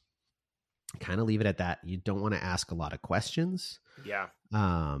safe. Kind of leave it at that. You don't want to ask a lot of questions. Yeah.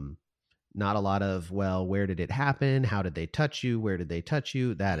 Not a lot of, well, where did it happen? How did they touch you? Where did they touch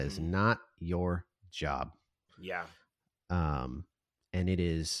you? That is not your job. Yeah. And it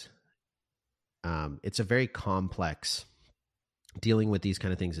is, it's a very complex, dealing with these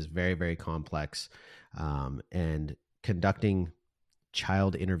kind of things is very, very complex. And conducting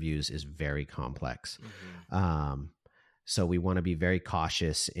child interviews is very complex. So we want to be very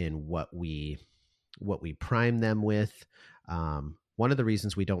cautious in what we prime them with. One of the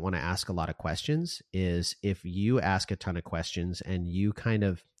reasons we don't want to ask a lot of questions is if you ask a ton of questions and you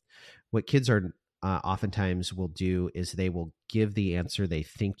what kids are oftentimes will do is they will give the answer they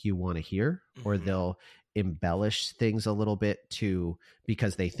think you want to hear, or they'll embellish things a little bit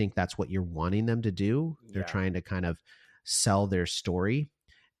because they think that's what you're wanting them to do. They're trying to kind of sell their story.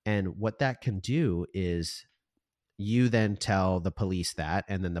 And what that can do is you then tell the police that,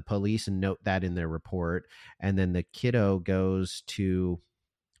 and then the police note that in their report. And then the kiddo goes to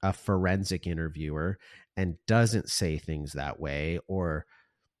a forensic interviewer and doesn't say things that way, or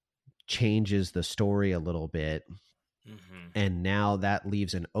changes the story a little bit. And now that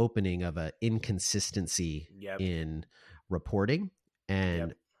leaves an opening of an inconsistency in reporting.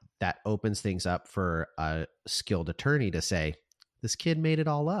 And that opens things up for a skilled attorney to say, this kid made it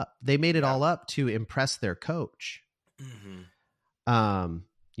all up. They made it all up to impress their coach. Not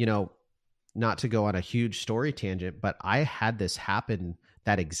to go on a huge story tangent, but I had this happen,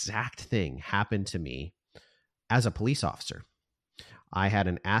 that exact thing happened to me as a police officer. I had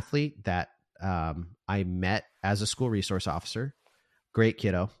an athlete that I met as a school resource officer. Great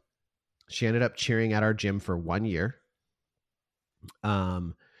kiddo. She ended up cheering at our gym for 1 year.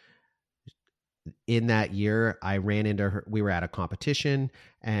 In that year, I ran into her. We were at a competition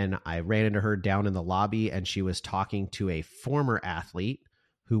and I ran into her down in the lobby, and she was talking to a former athlete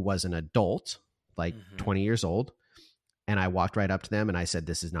who was an adult, like 20 years old. And I walked right up to them and I said,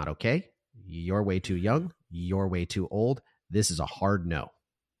 this is not okay. You're way too young. You're way too old. This is a hard no.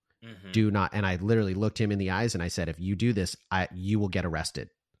 Do not. And I literally looked him in the eyes and I said, if you do this, you will get arrested.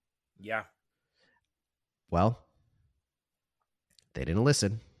 Yeah. Well, they didn't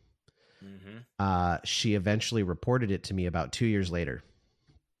listen. She eventually reported it to me about 2 years later.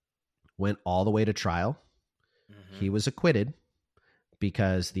 Went all the way to trial. He was acquitted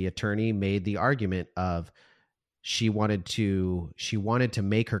because the attorney made the argument of she wanted to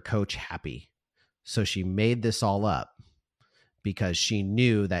make her coach happy. So she made this all up because she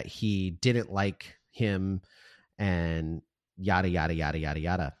knew that he didn't like him and yada, yada, yada, yada,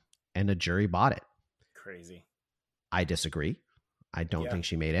 yada. And the jury bought it. Crazy. I disagree. I don't think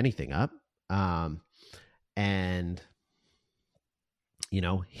she made anything up. And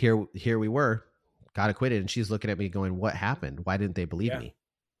here we were, got acquitted, and she's looking at me going, what happened? Why didn't they believe me?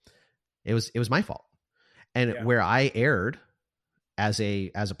 It was my fault. And where I erred as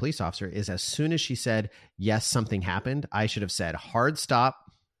a police officer is as soon as she said, yes, something happened, I should have said, hard stop.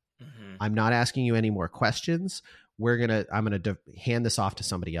 I'm not asking you any more questions. I'm going to hand this off to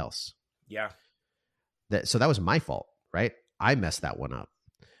somebody else. Yeah. So that was my fault, right? I messed that one up.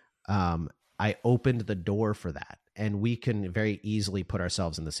 I opened the door for that, and we can very easily put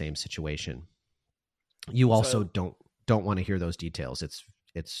ourselves in the same situation. You also don't want to hear those details.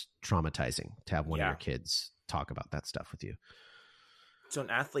 it's traumatizing to have one of Yeah. your kids talk about that stuff with you. So an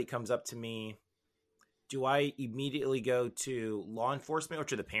athlete comes up to me. Do I immediately go to law enforcement or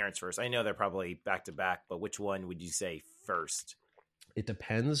to the parents first? I know they're probably back to back, but which one would you say first? It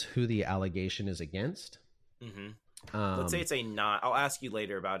depends who the allegation is against. Let's say it's a not. I'll ask you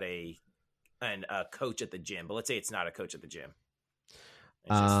later about a coach at the gym, but let's say it's not a coach at the gym.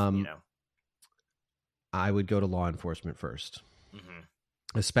 It's just, I would go to law enforcement first, Mhm.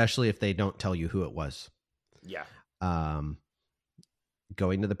 especially if they don't tell you who it was. Yeah.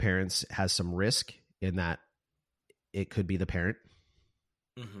 Going to the parents has some risk in that it could be the parent.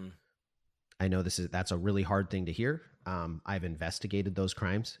 Mm-hmm. I know that's a really hard thing to hear. I've investigated those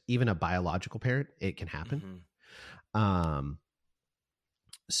crimes. Even a biological parent, it can happen. Mm-hmm.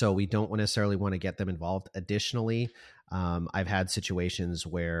 So we don't necessarily want to get them involved. Additionally, I've had situations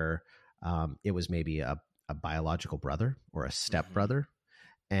where it was maybe a biological brother or a stepbrother,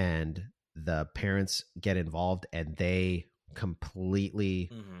 and the parents get involved and they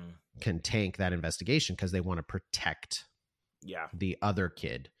completely can tank that investigation because they want to protect the other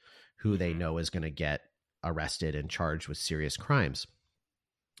kid who they know is going to get arrested and charged with serious crimes.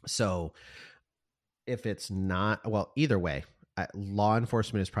 So if it's not, well, either way, law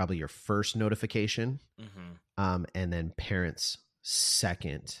enforcement is probably your first notification, and then parents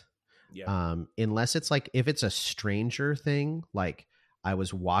second. Unless it's like, if it's a stranger thing, like I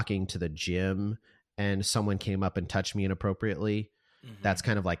was walking to the gym and someone came up and touched me inappropriately, that's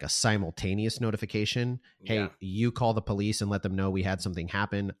kind of like a simultaneous notification. Hey, you call the police and let them know we had something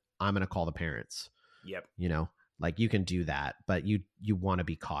happen. I'm going to call the parents. You know, like you can do that, but you want to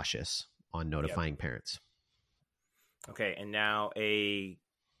be cautious on notifying parents. Okay. And now a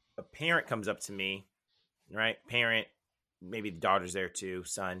parent comes up to me, right? Parent, maybe the daughter's there too,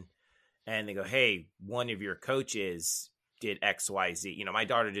 son. And they go, hey, one of your coaches did XYZ. You know, my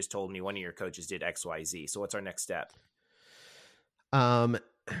daughter just told me one of your coaches did XYZ. So what's our next step?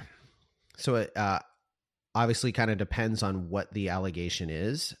 So it obviously kind of depends on what the allegation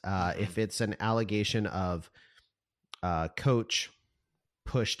is. If it's an allegation of coach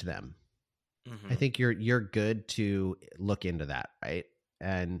pushed them, I think you're good to look into that, right?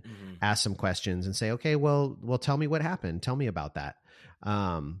 And ask some questions and say, okay, well, tell me what happened. Tell me about that.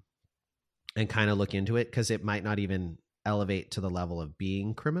 And kind of look into it, because it might not even elevate to the level of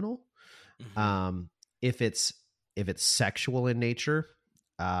being criminal. If it's sexual in nature,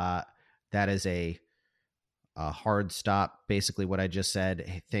 that is a hard stop. Basically what I just said.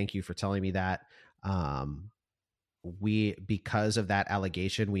 Hey, thank you for telling me that. Because of that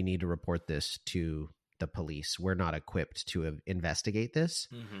allegation, we need to report this to the police. We're not equipped to investigate this.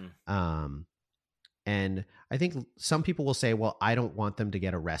 And I think some people will say, well, I don't want them to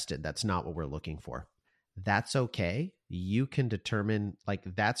get arrested. That's not what we're looking for. That's okay. You can determine, like,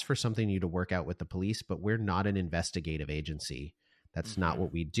 that's for something you to work out with the police, but we're not an investigative agency. That's not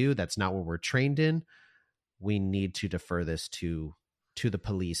what we do. That's not what we're trained in. We need to defer this to the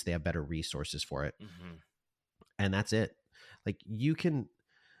police. They have better resources for it. And that's it. Like, you can,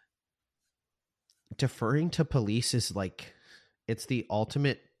 deferring to police is like, it's the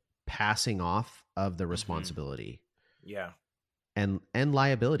ultimate passing off of the responsibility and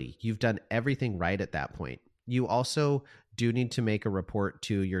liability. You've done everything right at that point. You also do need to make a report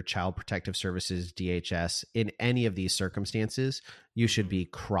to your Child Protective Services, DHS. In any of these circumstances, you should be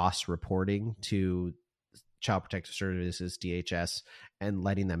cross-reporting to Child Protective Services, DHS, and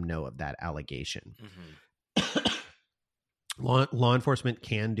letting them know of that allegation. Law enforcement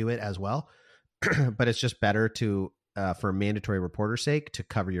can do it as well, but it's just better to, for mandatory reporter's sake, to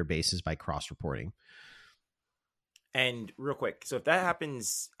cover your bases by cross-reporting. And real quick, so if that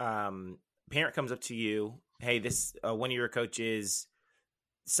happens, parent comes up to you, hey, this one of your coaches,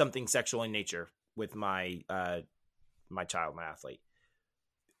 something sexual in nature with my my child, my athlete.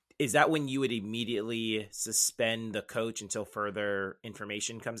 Is that when you would immediately suspend the coach until further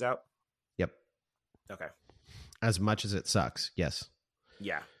information comes out? Yep. Okay. As much as it sucks, yes.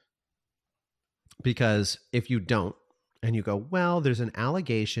 Yeah. Because if you don't, and you go, well, there's an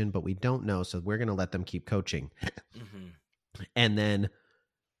allegation, but we don't know, so we're going to let them keep coaching. And then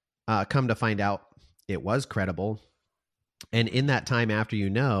come to find out it was credible. And in that time after you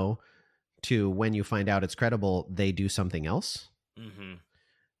know to when you find out it's credible, they do something else.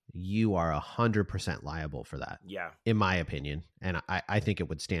 You are 100% liable for that. Yeah. In my opinion. And I think it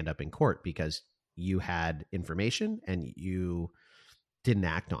would stand up in court because you had information and you didn't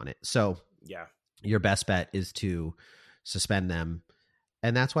act on it. So yeah, your best bet is to suspend them.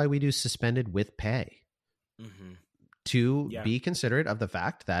 And that's why we do suspended with pay. To be considerate of the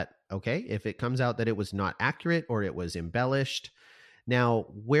fact that, okay, if it comes out that it was not accurate or it was embellished, Now,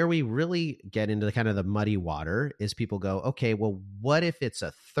 where we really get into the kind of the muddy water is people go, okay, well, what if it's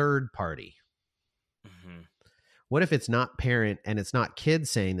a third party? Mm-hmm. What if it's not parent and it's not kids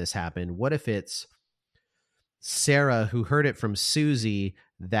saying this happened? What if it's Sarah who heard it from Susie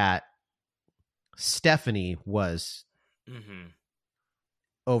that Stephanie was Mm-hmm.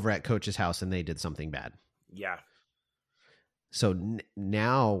 over at coach's house and they did something bad? Yeah. So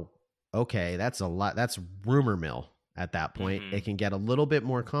now, okay, that's a lot. That's rumor mill at that point. Mhm. It can get a little bit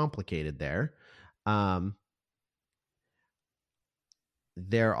more complicated there.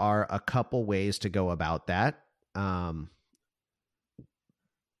 There are a couple ways to go about that.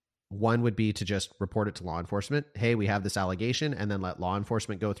 One would be to just report it to law enforcement. Hey, we have this allegation, and then let law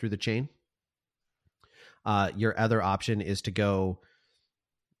enforcement go through the chain. Your other option is to go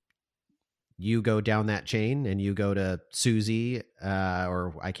down that chain and you go to Susie,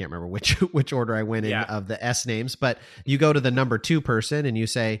 or I can't remember which order I went in of the S names, but you go to the number 2 person and you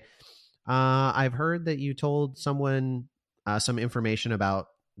say, I've heard that you told someone some information about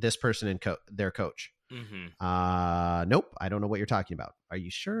this person and their coach. Mm-hmm. Nope, I don't know what you're talking about. Are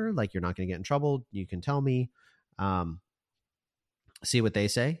you sure? Like, you're not going to get in trouble? You can tell me. See what they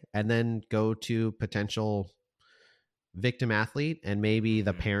say, and then go to potential victim athlete and maybe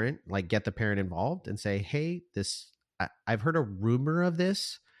the parent, like get the parent involved and say, hey, I've heard a rumor of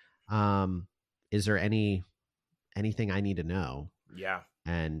this. Is there anything I need to know? Yeah.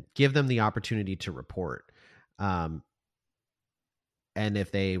 And give them the opportunity to report. And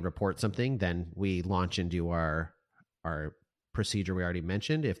if they report something, then we launch into our procedure we already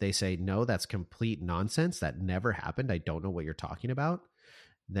mentioned. If they say, no, that's complete nonsense, that never happened, I don't know what you're talking about,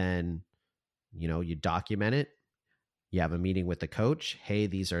 then, you document it. You have a meeting with the coach. Hey,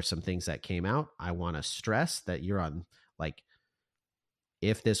 these are some things that came out. I want to stress that you're on, like,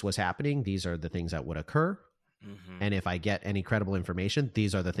 if this was happening, these are the things that would occur. Mm-hmm. And if I get any credible information,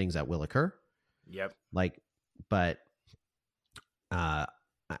 these are the things that will occur. Yep. But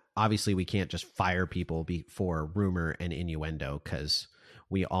obviously we can't just fire people for rumor and innuendo, because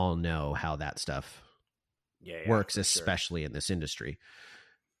we all know how that stuff works, especially in this industry.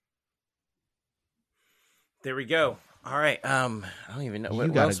 There we go. All right. I don't even know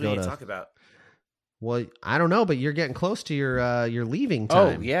what else we need to talk about. Well, I don't know, but you're getting close to your leaving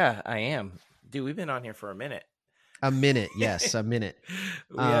time. Oh yeah, I am. Dude, we've been on here for a minute. A minute, yes, a minute.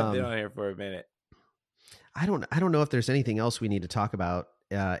 We have been on here for a minute. I don't know if there's anything else we need to talk about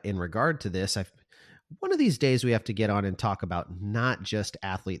in regard to this. One of these days we have to get on and talk about not just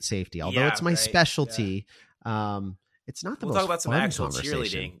athlete safety, although it's my specialty. Yeah. It's not the most fun conversation. We'll talk about some actual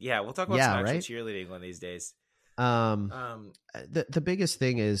cheerleading. Yeah, we'll talk about some actual cheerleading one of these days. The biggest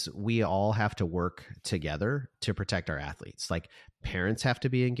thing is we all have to work together to protect our athletes. Like, parents have to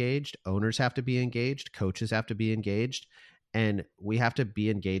be engaged, owners have to be engaged, coaches have to be engaged, and we have to be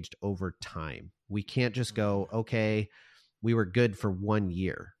engaged over time. We can't just go, okay, we were good for 1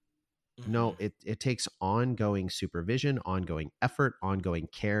 year. Mm-hmm. No, it takes ongoing supervision, ongoing effort, ongoing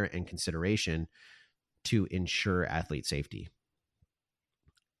care and consideration to ensure athlete safety.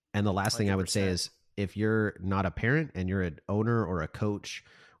 And the last 100%. Thing I would say is, if you're not a parent and you're an owner or a coach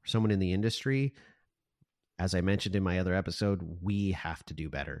or someone in the industry, as I mentioned in my other episode, we have to do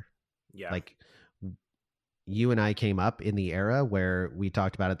better. Yeah. Like, you and I came up in the era where we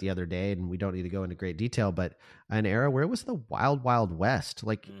talked about it the other day, and we don't need to go into great detail, but an era where it was the wild, wild west.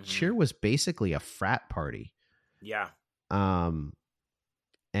 Like, cheer was basically a frat party. Yeah. And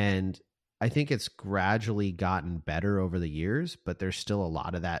I think it's gradually gotten better over the years, but there's still a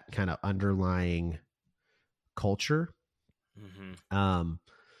lot of that kind of underlying culture. Mm-hmm.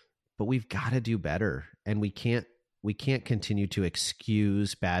 But we've got to do better, and we can't continue to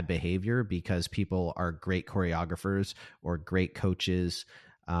excuse bad behavior because people are great choreographers or great coaches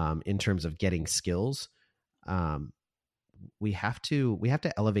in terms of getting skills. We have to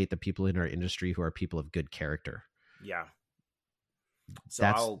elevate the people in our industry who are people of good character. Yeah.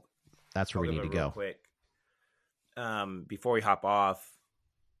 So that's where we need to go. Quick. Before we hop off,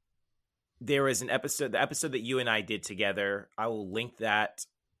 there was the episode that you and I did together. I will link that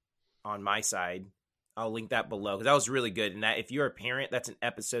on my side. I'll link that below, because that was really good. And that, if you're a parent, that's an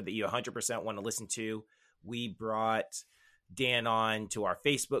episode that you 100% want to listen to. We brought Dan on to our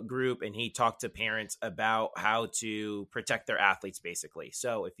Facebook group, and he talked to parents about how to protect their athletes, basically.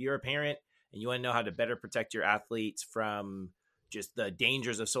 So if you're a parent and you want to know how to better protect your athletes from just the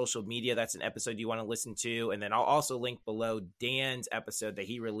dangers of social media, that's an episode you want to listen to. And then I'll also link below Dan's episode that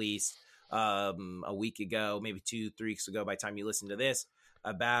he released a week ago, maybe 2-3 weeks ago by the time you listen to this,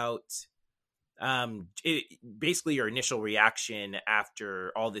 about basically your initial reaction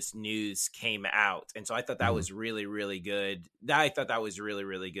after all this news came out. And so I thought that was really, really good. I thought that was really,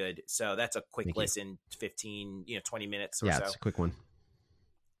 really good. So that's a quick listen, 15, 20 minutes or so. Yeah, it's a quick one.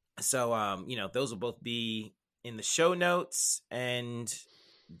 So, those will both be in the show notes. And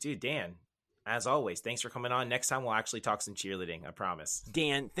dude, Dan, as always, thanks for coming on. Next time we'll actually talk some cheerleading, I promise.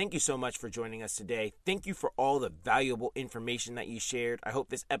 Dan, thank you so much for joining us today. Thank you for all the valuable information that you shared. I hope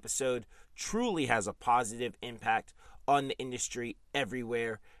this episode truly has a positive impact on the industry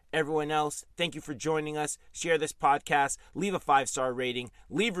everywhere. Everyone else, thank you for joining us. Share this podcast, leave a 5-star rating,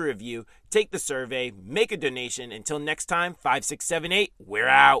 leave a review, take the survey, make a donation. Until next time, 5678, we're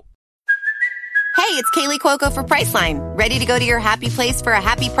out. Hey, it's Kaylee Cuoco for Priceline. Ready to go to your happy place for a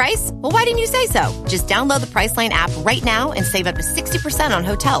happy price? Well, why didn't you say so? Just download the Priceline app right now and save up to 60% on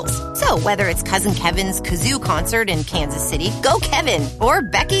hotels. So whether it's Cousin Kevin's Kazoo Concert in Kansas City, go Kevin, or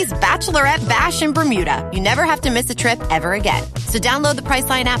Becky's Bachelorette Bash in Bermuda, you never have to miss a trip ever again. So download the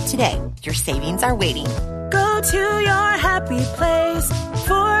Priceline app today. Your savings are waiting. Go to your happy place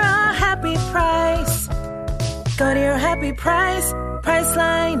for a happy price. Go to your happy price,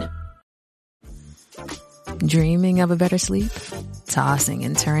 Priceline. Dreaming of a better sleep? Tossing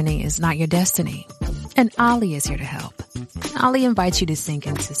and turning is not your destiny. And Ollie is here to help. Ollie invites you to sink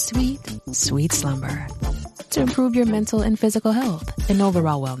into sweet, sweet slumber to improve your mental and physical health and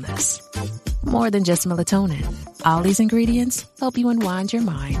overall wellness. More than just melatonin, Ollie's ingredients help you unwind your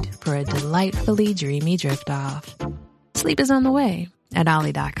mind for a delightfully dreamy drift off. Sleep is on the way at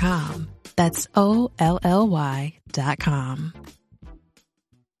Ollie.com. That's OLLY.com.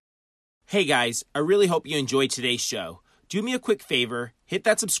 Hey guys, I really hope you enjoyed today's show. Do me a quick favor, hit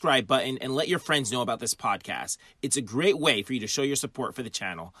that subscribe button and let your friends know about this podcast. It's a great way for you to show your support for the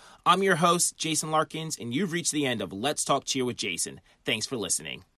channel. I'm your host, Jason Larkins, and you've reached the end of Let's Talk Cheer with Jason. Thanks for listening.